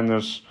I find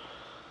this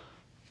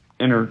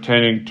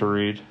entertaining to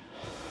read.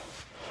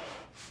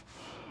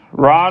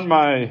 Ron,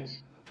 my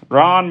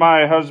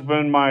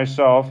husband,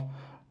 myself.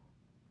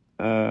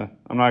 I'm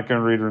not going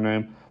to read her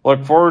name.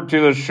 Look forward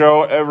to the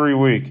show every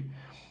week.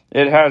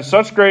 It has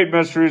such great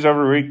mysteries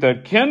every week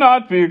that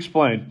cannot be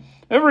explained.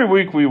 Every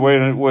week we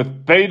wait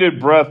with bated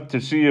breath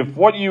to see if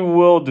what you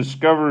will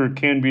discover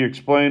can be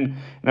explained,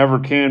 never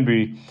can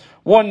be.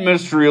 One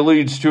mystery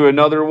leads to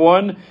another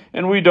one,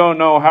 and we don't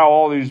know how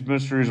all these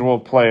mysteries will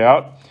play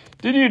out.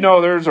 Did you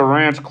know there's a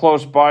ranch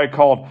close by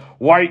called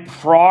White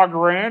Frog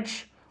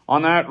Ranch?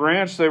 On that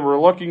ranch, they were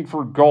looking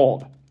for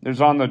gold. It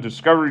was on the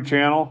Discovery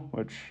Channel,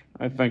 which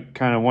I think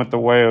kind of went the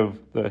way of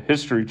the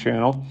History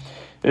Channel.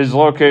 It is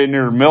located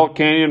near Milk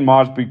Canyon,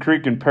 Mosby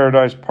Creek, and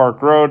Paradise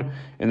Park Road.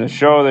 In the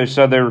show, they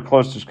said they were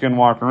close to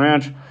Skinwalker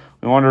Ranch.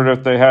 We wondered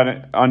if they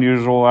had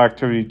unusual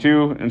activity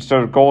too.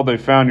 Instead of gold, they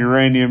found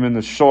uranium in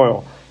the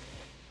soil.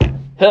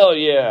 Hell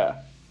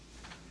yeah.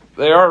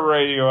 They are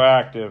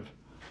radioactive.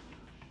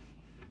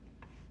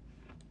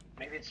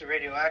 Maybe it's the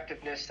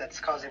radioactiveness that's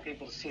causing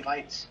people to see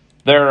lights.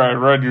 There, I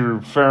read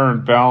your fair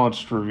and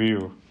balanced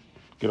review.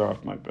 Get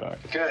off my back.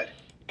 Good.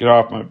 Get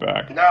off my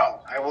back. No,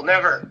 I will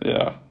never.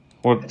 Yeah.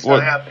 It's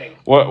not happening.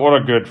 What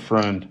a good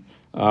friend.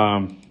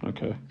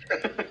 Okay.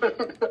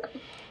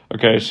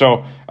 Okay,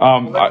 so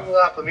I'm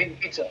eating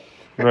pizza.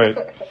 Right.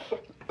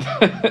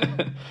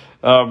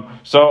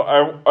 So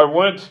I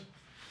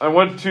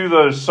went to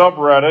the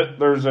subreddit.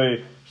 There's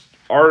a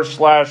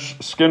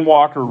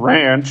r/Skinwalker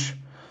Ranch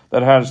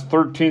that has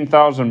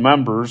 13,000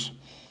 members,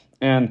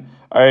 and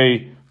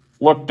I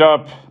looked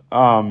up.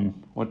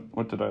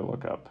 What did I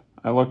look up?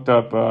 I looked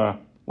up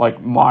like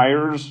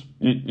Myers.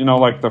 You know,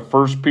 like the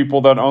first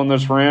people that own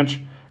this ranch,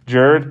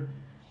 Jared,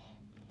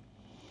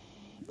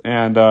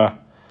 and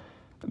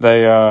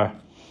they. Yeah,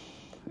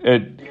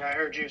 I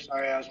heard you.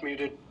 Sorry, I was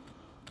muted.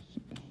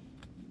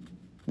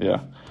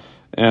 Yeah.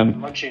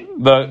 And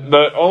munching.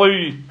 The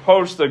only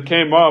post that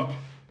came up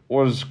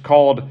was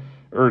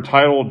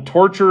titled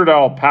Tortured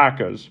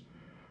Alpacas.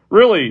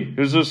 Really,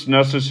 is this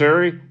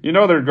necessary? You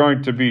know they're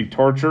going to be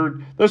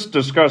tortured. This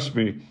disgusts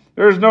me.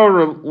 There's no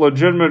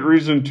legitimate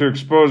reason to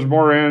expose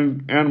more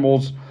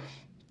animals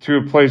to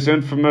a place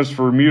infamous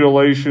for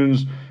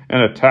mutilations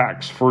and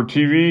attacks. For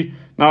TV,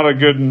 not a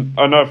good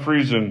enough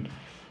reason.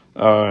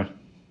 F***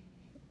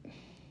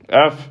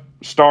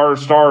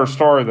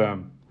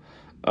 them.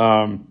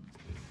 And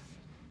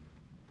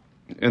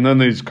then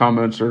these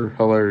comments are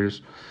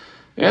hilarious.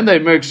 And they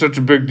make such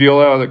a big deal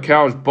out of the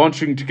cows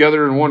bunching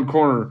together in one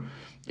corner.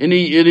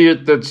 Any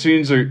idiot that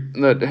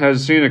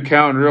has seen a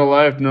cow in real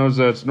life knows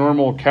that's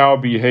normal cow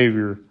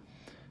behavior.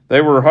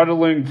 They were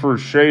huddling for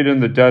shade in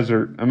the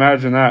desert.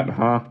 Imagine that,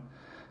 huh?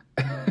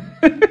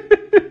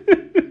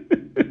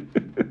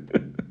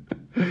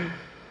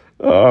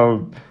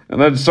 And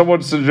then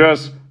someone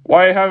suggests,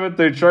 why haven't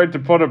they tried to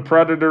put a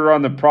predator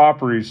on the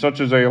property,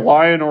 such as a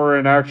lion or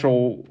an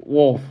actual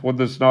wolf? Would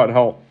this not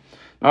help?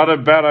 Not a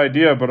bad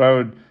idea, but I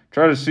would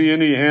try to see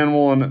any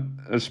animal, and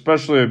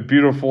especially a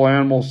beautiful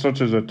animal such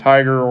as a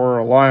tiger or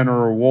a lion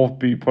or a wolf,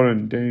 be put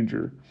in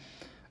danger.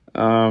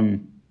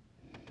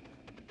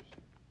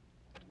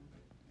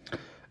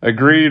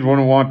 Agreed,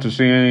 wouldn't want to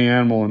see any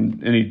animal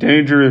in any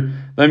danger.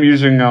 Them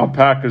using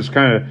alpacas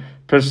kind of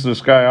pissed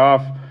this guy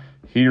off.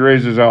 He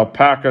raises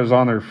alpacas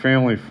on their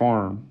family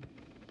farm.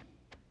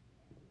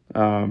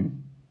 Yeah.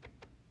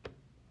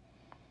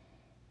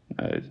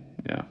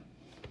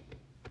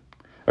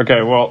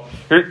 Okay, well,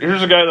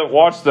 here's a guy that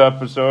watched the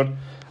episode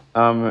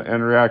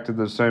and reacted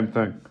to the same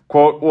thing.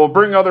 Quote, we'll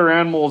bring other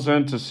animals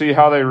in to see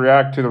how they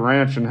react to the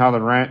ranch and how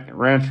the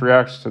ranch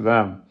reacts to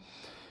them.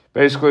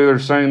 Basically, they're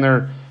saying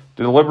they're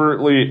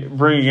deliberately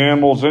bringing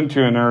animals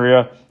into an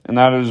area, and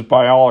that is,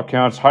 by all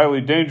accounts, highly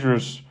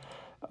dangerous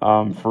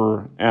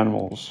for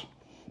animals.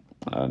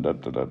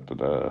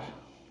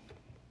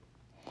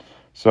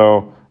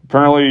 So,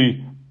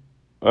 apparently,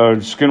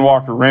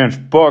 Skinwalker Ranch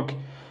book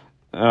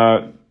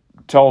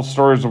tells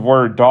stories of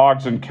where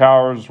dogs and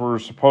cows were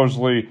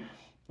supposedly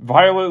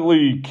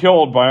violently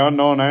killed by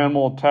unknown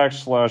animal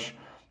attacks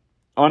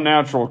 /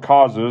 unnatural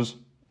causes,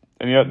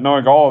 and yet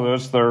knowing all of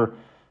this, they're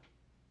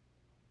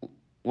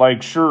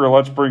like, sure,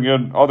 let's bring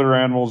in other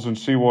animals and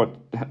see what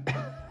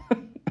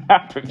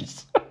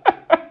happens.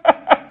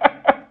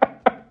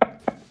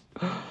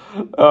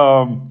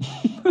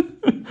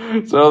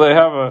 So they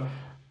have a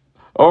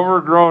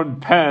overgrown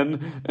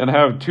pen and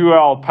have 2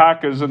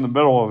 alpacas in the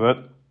middle of it.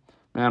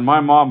 Man, my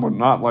mom would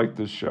not like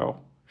this show.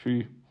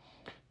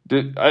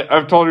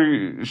 I've told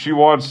her she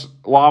wants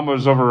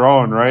llamas of her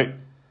own, right?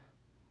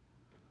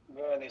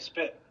 Yeah, they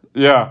spit.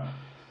 Yeah.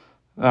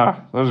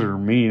 Those are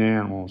mean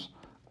animals.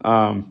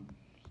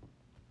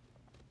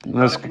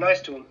 That's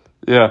nice to them.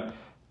 Yeah.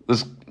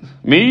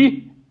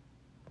 Me?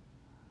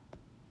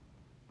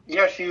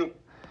 Yes, you.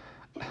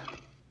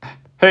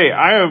 Hey,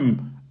 I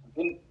am.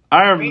 Be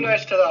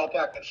nice to the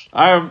alpacas.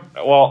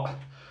 Well,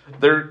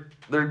 they're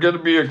going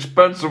to be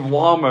expensive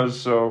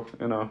llamas, so,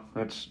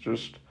 it's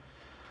just,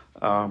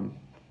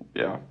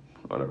 yeah,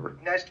 whatever.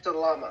 Be nice to the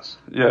llamas.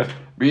 Yeah,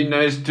 be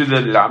nice to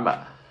the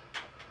llama.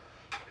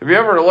 Have you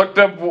ever looked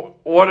up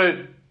what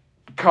it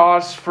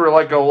costs for,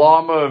 like, a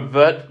llama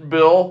vet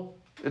bill?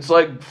 It's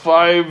like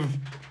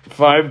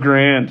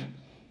 $5,000.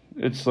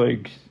 It's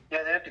like...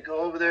 Yeah, they have to go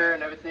over there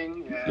and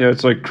everything. Yeah,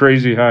 it's like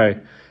crazy high.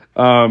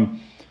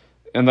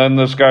 And then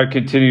this guy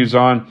continues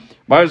on.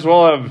 Might as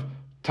well have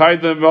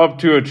tied them up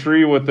to a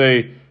tree with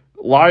a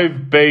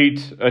live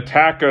bait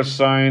attack us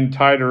sign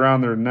tied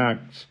around their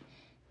necks.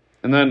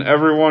 And then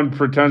everyone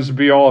pretends to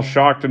be all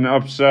shocked and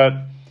upset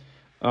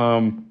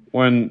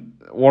when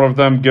one of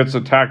them gets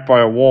attacked by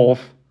a wolf.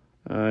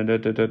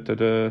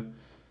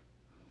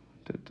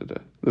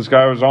 This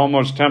guy was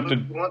almost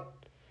tempted.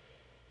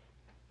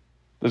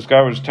 This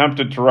guy was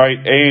tempted to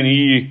write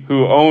A&E,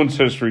 who owns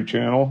History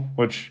Channel,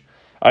 which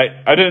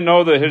I didn't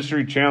know the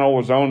History Channel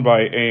was owned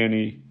by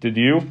A&E. Did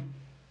you?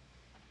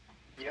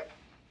 Yep.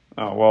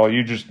 Oh, well,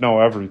 you just know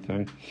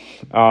everything.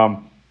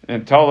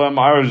 And tell them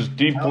I was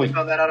deeply... I only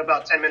found that out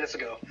about 10 minutes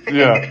ago.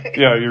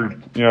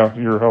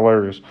 you're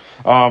hilarious.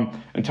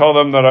 And tell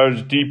them that I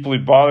was deeply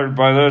bothered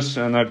by this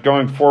and that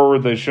going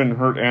forward they shouldn't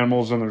hurt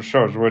animals in their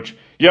shows, which,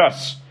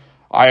 yes,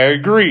 I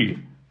agree.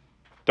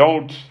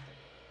 Don't...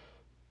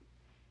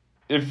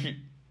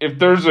 If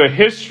there's a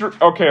history...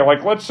 Okay,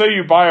 like, let's say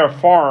you buy a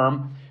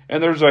farm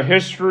and there's a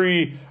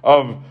history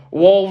of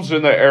wolves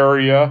in the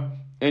area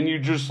and you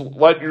just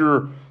let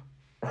your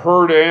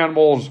herd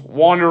animals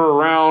wander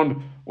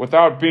around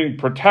without being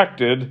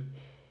protected,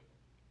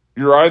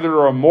 you're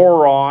either a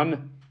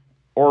moron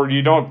or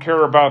you don't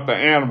care about the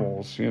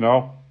animals,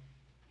 Oh,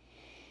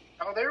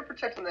 they were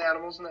protecting the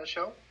animals in that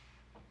show?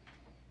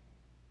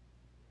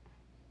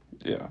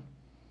 Yeah.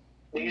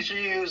 They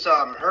usually use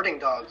herding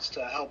dogs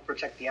to help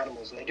protect the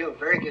animals, and they do a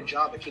very good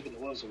job at keeping the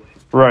wolves away.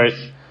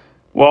 Right.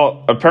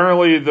 Well,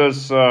 apparently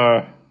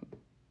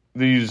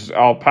these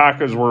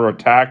alpacas were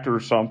attacked or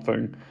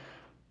something.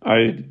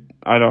 I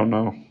don't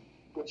know.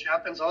 Which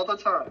happens all the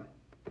time.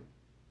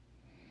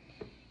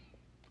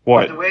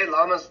 What? By the way,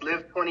 llamas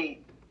live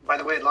 20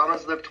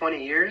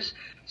 years,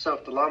 so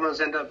if the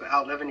llamas end up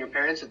outliving your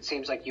parents, it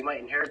seems like you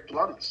might inherit the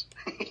llamas.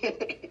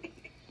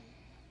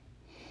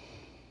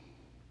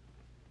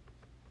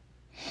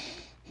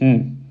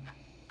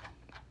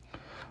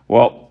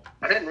 Well,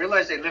 I didn't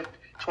realize they lived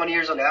 20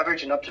 years on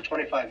average and up to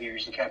 25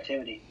 years in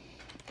captivity.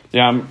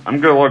 Yeah,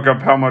 I'm going to look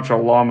up how much a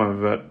llama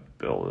vet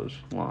bill is.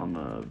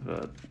 Llama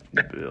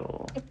vet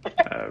bill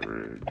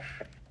average.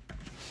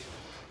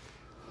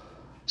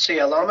 So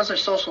yeah, llamas are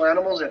social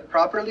animals. If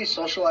properly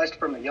socialized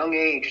from a young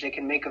age, they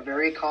can make a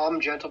very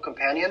calm, gentle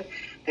companion.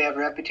 They have a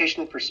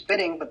reputation for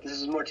spitting, but this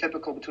is more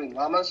typical between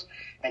llamas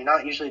and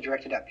not usually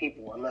directed at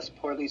people unless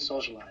poorly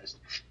socialized.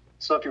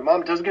 So if your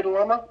mom does get a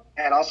llama,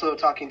 and also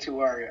talking to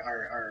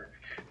our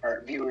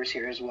viewers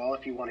here as well,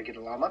 if you want to get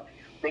a llama,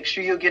 make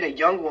sure you get a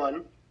young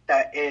one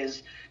that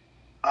is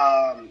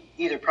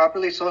either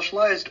properly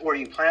socialized or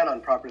you plan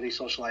on properly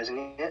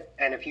socializing it.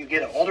 And if you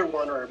get an older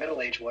one or a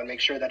middle-aged one, make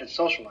sure that it's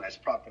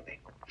socialized properly.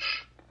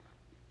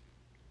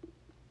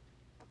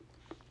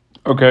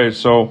 Okay,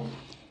 so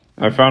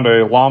I found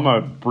a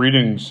llama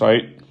breeding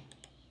site.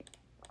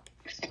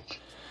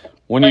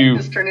 When you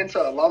This turned into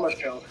a llama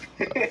show.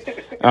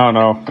 I don't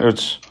know.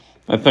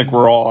 I think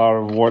we're all out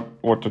of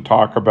what to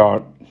talk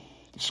about.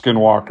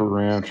 Skinwalker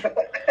Ranch.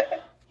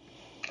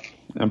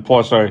 And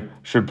plus, I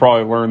should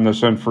probably learn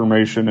this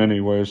information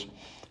anyways.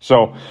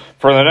 So,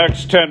 for the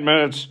next 10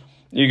 minutes,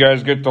 you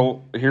guys get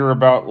to hear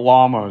about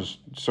llamas.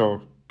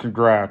 So,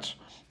 congrats.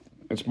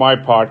 It's my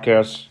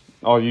podcast.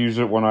 I'll use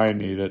it when I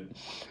need it.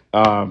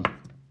 In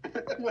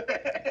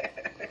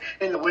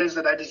the ways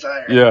that I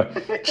desire. Yeah.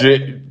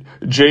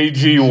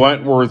 J.G.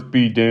 Wentworth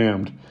be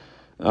damned.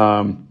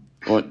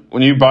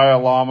 When you buy a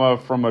llama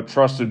from a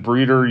trusted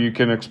breeder, you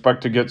can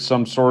expect to get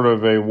some sort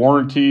of a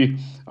warranty,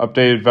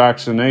 updated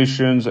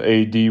vaccinations,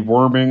 a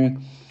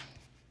deworming.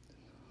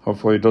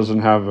 Hopefully it doesn't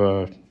have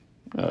a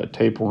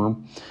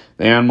tapeworm.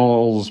 The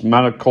animal's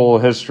medical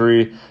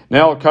history,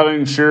 nail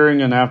cutting,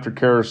 shearing, and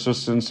aftercare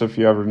assistance if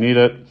you ever need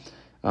it.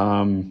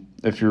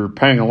 If you're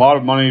paying a lot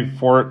of money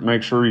for it,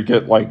 make sure you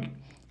get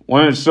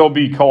wouldn't it still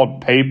be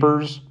called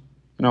papers,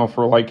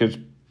 for its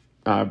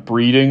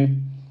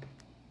breeding?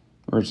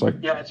 Or it's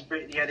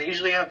they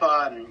usually have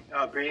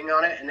breeding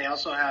on it, and they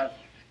also have,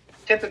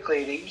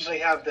 typically, they usually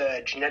have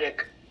the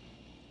genetic,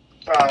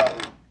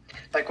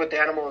 what the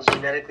animal is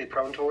genetically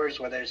prone towards,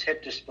 whether it's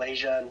hip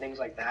dysplasia and things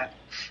like that.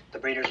 The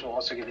breeders will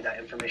also give you that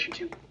information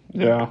too.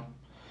 Yeah.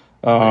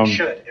 They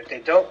should. If they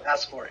don't,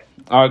 ask for it.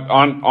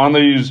 On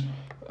these,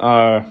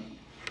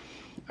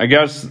 I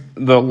guess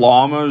the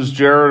llamas,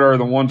 Jared, are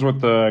the ones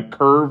with the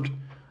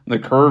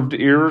curved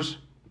ears.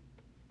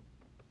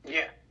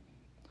 Yeah.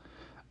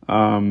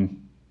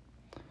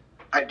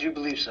 I do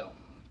believe so.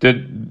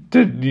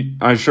 Did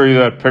I show you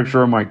that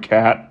picture of my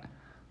cat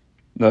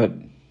that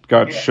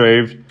got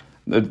shaved?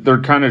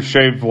 They're kind of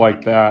shaved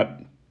like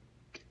that.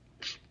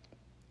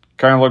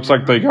 Kind of looks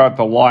like they got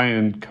the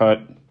lion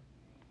cut.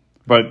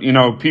 But,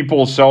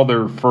 people sell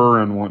their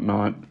fur and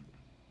whatnot.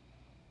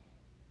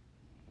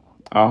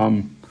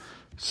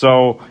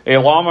 So a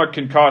llama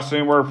can cost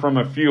anywhere from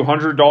a few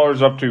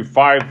 $100s up to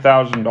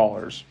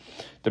 $5,000,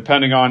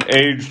 depending on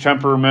age,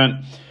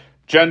 temperament,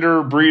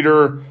 gender,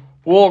 breeder,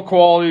 wool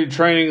quality,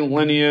 training,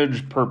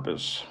 lineage,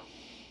 purpose.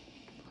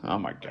 Oh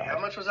my God. How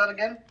much was that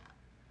again?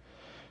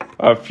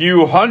 A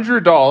few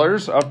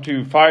 $100s up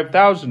to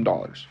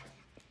 $5,000.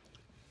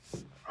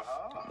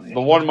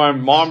 The one my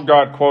mom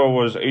got quoted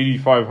was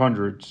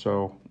 $8,500.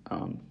 So,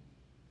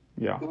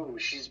 yeah. Ooh,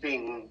 she's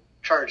being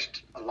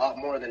charged a lot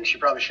more than she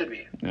probably should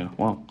be. Yeah,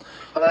 well.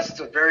 Unless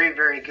it's a very,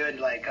 very good,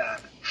 very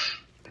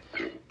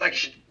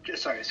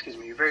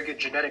good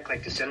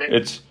genetic, descendant.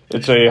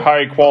 It's a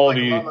high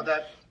quality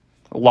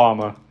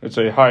llama. It's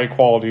a high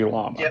quality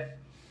llama. Yep.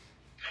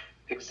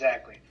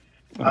 Exactly.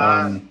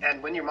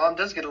 And when your mom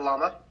does get a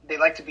llama, they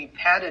like to be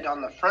patted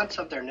on the front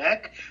of their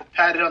neck,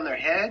 patted on their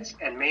heads,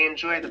 and may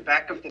enjoy the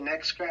back of the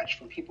neck scratch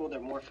from people they're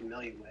more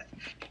familiar with.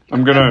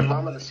 I'm gonna pet a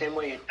llama the same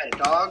way you pet a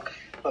dog,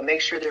 but make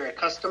sure they're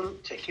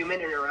accustomed to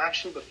human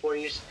interaction before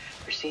you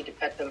proceed to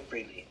pet them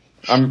freely.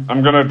 I'm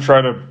gonna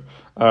try to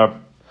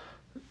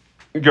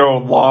go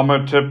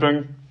llama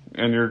tipping,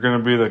 and you're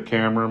gonna be the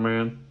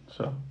cameraman.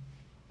 So.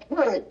 All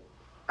right,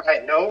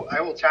 no, I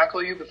will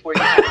tackle you before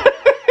you.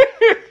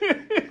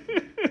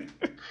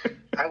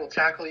 I will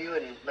tackle you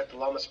and let the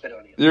llama spit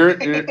on you.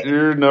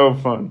 You're no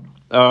fun.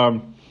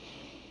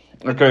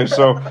 Okay,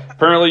 so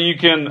apparently you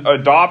can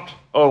adopt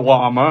a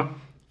llama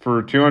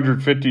for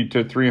 $250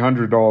 to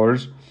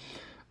 $300.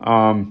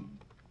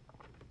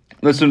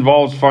 This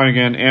involves finding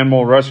an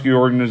animal rescue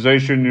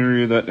organization near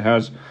you that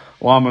has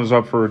llamas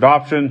up for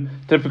adoption.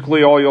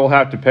 Typically, all you'll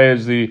have to pay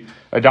is the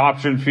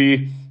adoption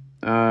fee.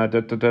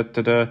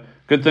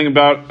 Good thing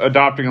about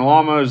adopting a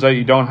llama is that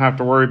you don't have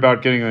to worry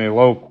about getting a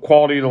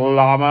low-quality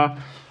llama.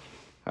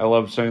 I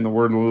love saying the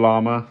word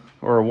llama,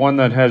 or one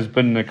that has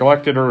been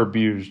neglected or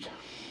abused.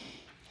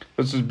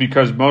 This is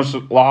because most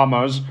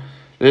llama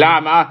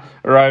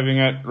arriving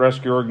at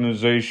rescue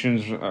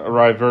organizations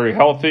arrive very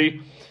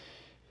healthy.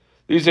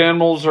 These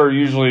animals are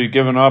usually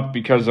given up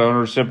because the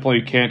owner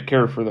simply can't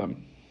care for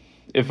them.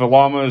 If a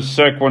llama is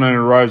sick when it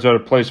arrives at a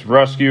place of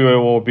rescue, it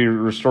will be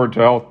restored to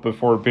health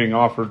before being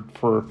offered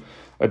for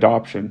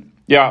adoption.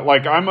 Yeah,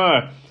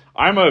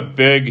 I'm a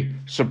big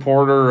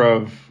supporter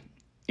of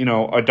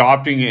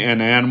adopting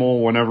an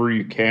animal whenever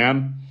you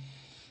can.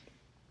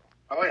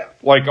 Oh,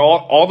 yeah.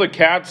 All the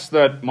cats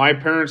that my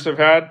parents have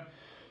had,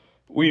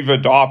 we've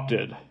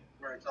adopted.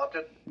 Were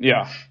adopted?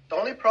 Yeah. The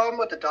only problem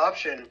with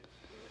adoption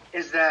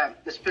is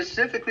that,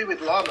 specifically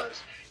with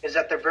llamas, is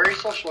that they're very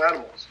social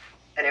animals.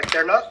 And if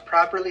they're not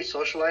properly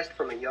socialized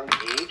from a young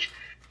age,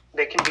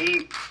 they can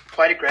be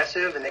quite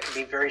aggressive and they can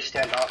be very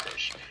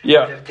standoffish.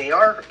 Yeah. But if they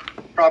are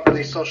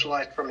properly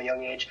socialized from a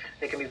young age,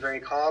 they can be very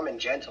calm and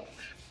gentle.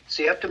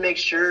 So you have to make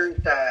sure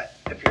that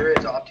if you're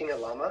adopting a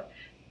llama,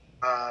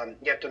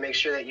 You have to make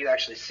sure that you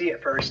actually see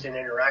it first and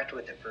interact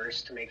with it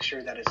first to make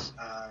sure that it's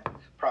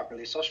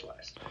properly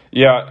socialized.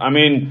 Yeah, I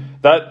mean,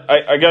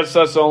 I guess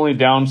that's the only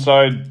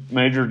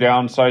major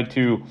downside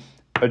to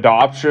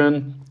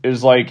adoption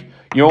is like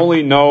you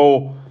only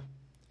know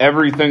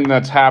everything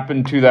that's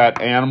happened to that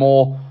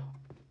animal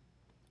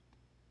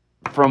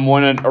from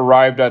when it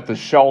arrived at the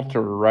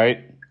shelter,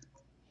 right?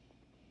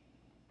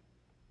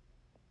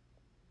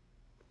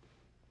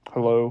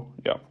 Hello?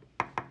 Yeah.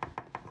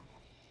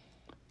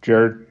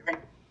 Jared?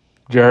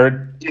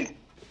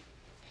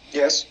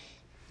 Yes.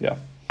 Yeah.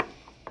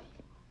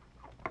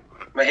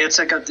 My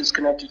headset got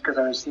disconnected because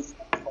I was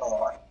listening to a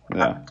lot.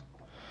 Yeah.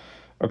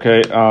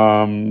 Okay.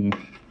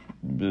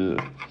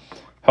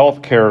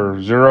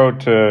 Healthcare, $0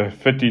 to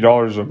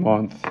 $50 a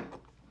month.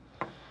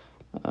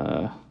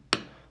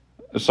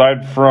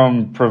 Aside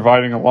from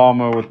providing a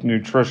llama with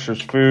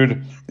nutritious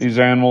food, these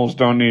animals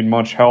don't need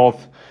much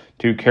health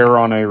to care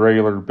on a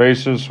regular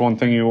basis. One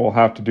thing you will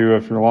have to do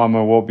if your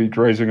llama will be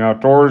grazing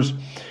outdoors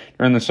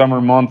during the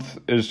summer month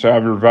is to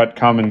have your vet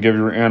come and give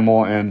your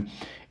animal an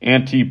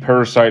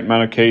anti-parasite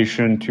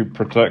medication to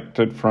protect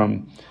it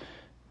from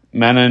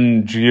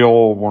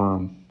meningeal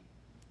worm.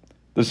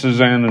 This is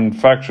an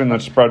infection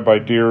that's spread by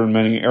deer in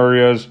many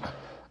areas.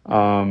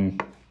 Plan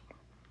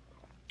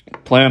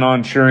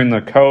on shearing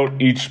the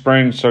coat each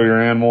spring so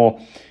your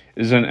animal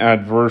isn't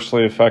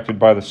adversely affected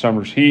by the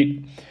summer's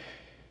heat.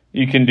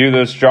 You can do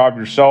this job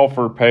yourself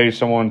or pay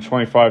someone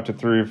 $25 to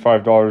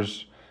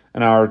 $35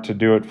 an hour to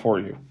do it for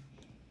you.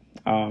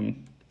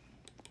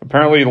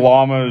 Apparently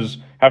llamas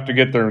have to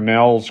get their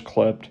nails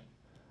clipped.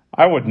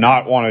 I would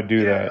not want to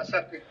do that.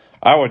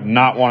 I would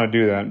not want to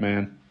do that,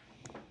 man.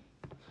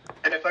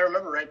 And if I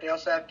remember right, they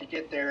also have to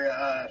get their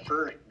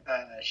fur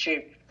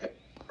shaved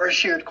or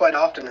sheared quite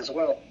often as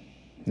well.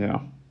 Yeah.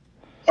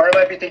 Or I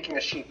might be thinking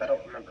of sheep. I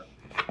don't remember.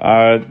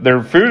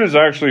 Their food is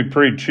actually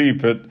pretty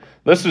cheap.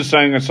 This is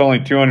saying it's only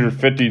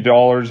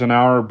 $250 an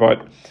hour,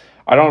 but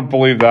I don't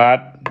believe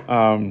that.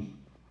 I'm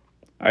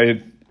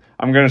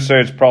going to say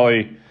it's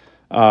probably,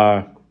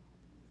 I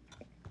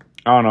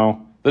don't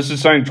know. This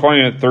is saying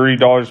 $20 to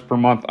 $30 per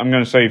month. I'm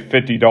going to say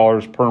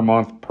 $50 per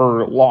month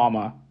per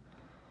llama.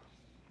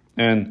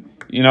 And,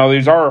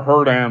 these are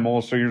herd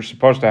animals, so you're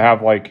supposed to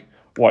have,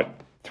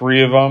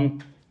 3 of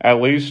them at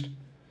least?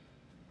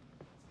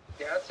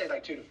 Yeah, I'd say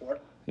 2 to 4.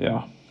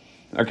 Yeah.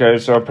 Okay,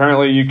 so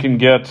apparently you can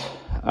get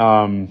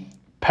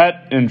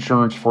pet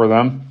insurance for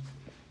them.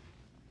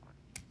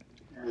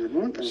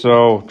 Mm-hmm.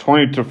 So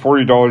 $20 to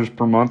 $40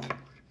 per month.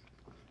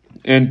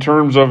 In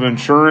terms of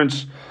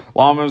insurance,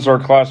 llamas are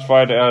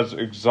classified as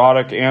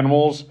exotic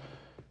animals.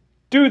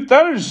 Dude,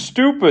 that is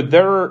stupid.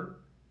 They're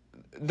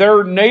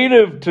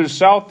native to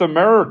South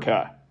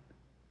America.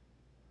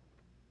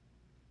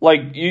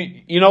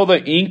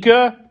 The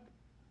Inca?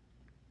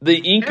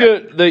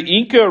 The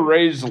Inca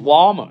raised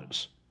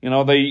llamas.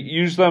 They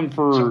use them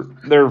for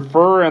their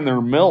fur and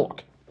their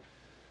milk.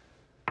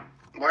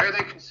 Why are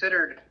they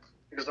considered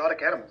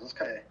exotic animals? That's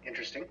kind of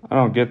interesting. I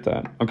don't get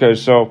that. Okay,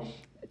 so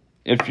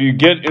if you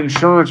get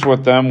insurance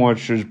with them,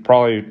 which is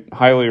probably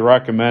highly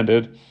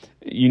recommended,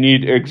 you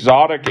need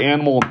exotic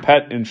animal and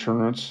pet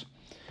insurance.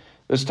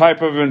 This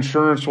type of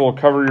insurance will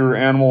cover your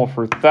animal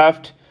for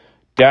theft,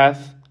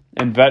 death,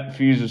 and vet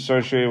fees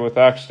associated with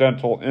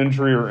accidental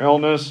injury or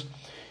illness.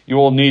 You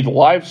will need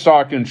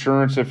livestock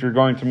insurance if you're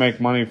going to make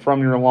money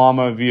from your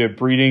llama via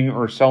breeding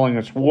or selling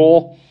its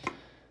wool.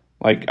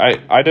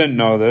 I didn't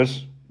know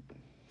this.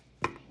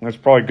 That's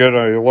probably good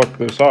I looked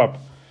this up.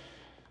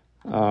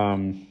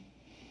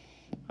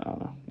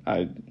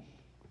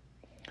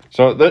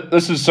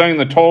 This is saying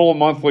the total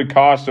monthly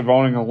cost of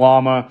owning a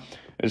llama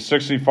is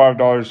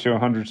 $65 to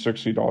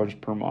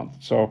 $160 per month.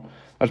 So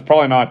that's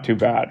probably not too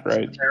bad,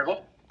 right? That's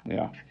terrible.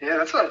 Yeah. Yeah,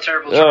 that's not a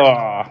terrible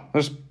choice.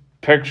 This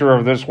picture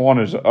of this one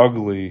is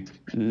ugly.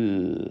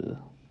 Ugh.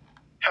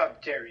 How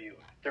dare you?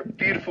 They're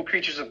beautiful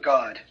creatures of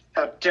God.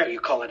 How dare you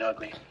call it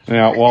ugly?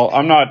 Yeah, well,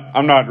 I'm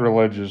not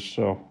religious,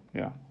 so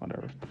yeah,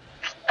 whatever.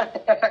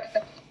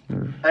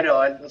 I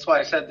know, that's why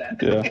I said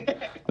that. Yeah,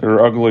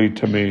 they're ugly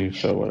to me,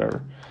 so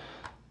whatever.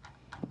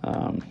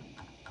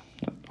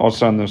 I'll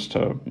send this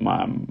to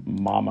my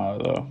mama,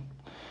 though,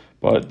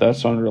 but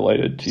that's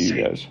unrelated to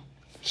you guys.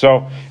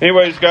 So,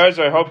 anyways, guys,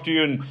 I hope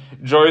you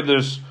enjoyed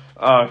this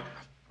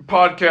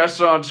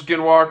podcast on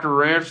Skinwalker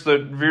Ranch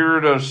that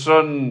veered a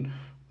sudden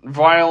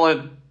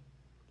violent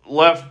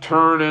left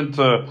turn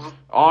into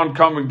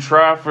oncoming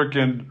traffic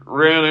and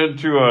ran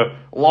into a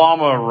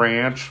llama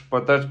ranch,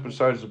 but that's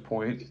besides the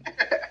point.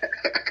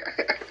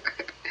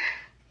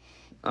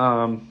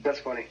 That's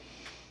funny.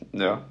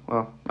 Yeah,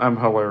 well, I'm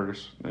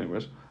hilarious.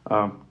 Anyways,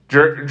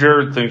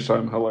 Jared thinks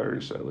I'm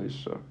hilarious at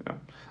least, so yeah.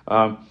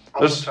 All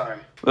the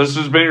time. This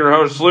has been your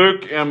host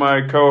Luke and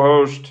my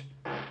co-host.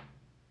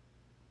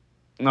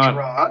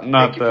 Not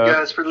Thank you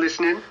guys for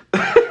listening.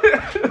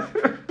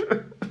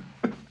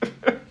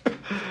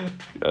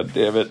 God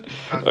damn it.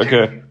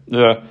 Okay.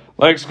 Yeah.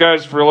 Thanks,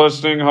 guys, for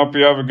listening. Hope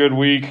you have a good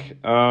week.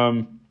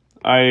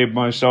 I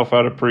myself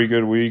had a pretty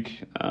good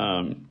week.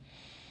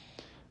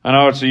 I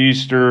know it's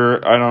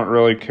Easter. I don't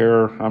really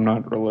care. I'm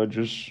not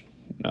religious.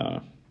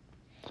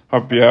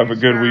 Hope you have a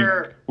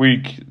good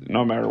week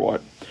no matter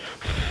what.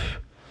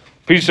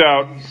 Peace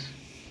out.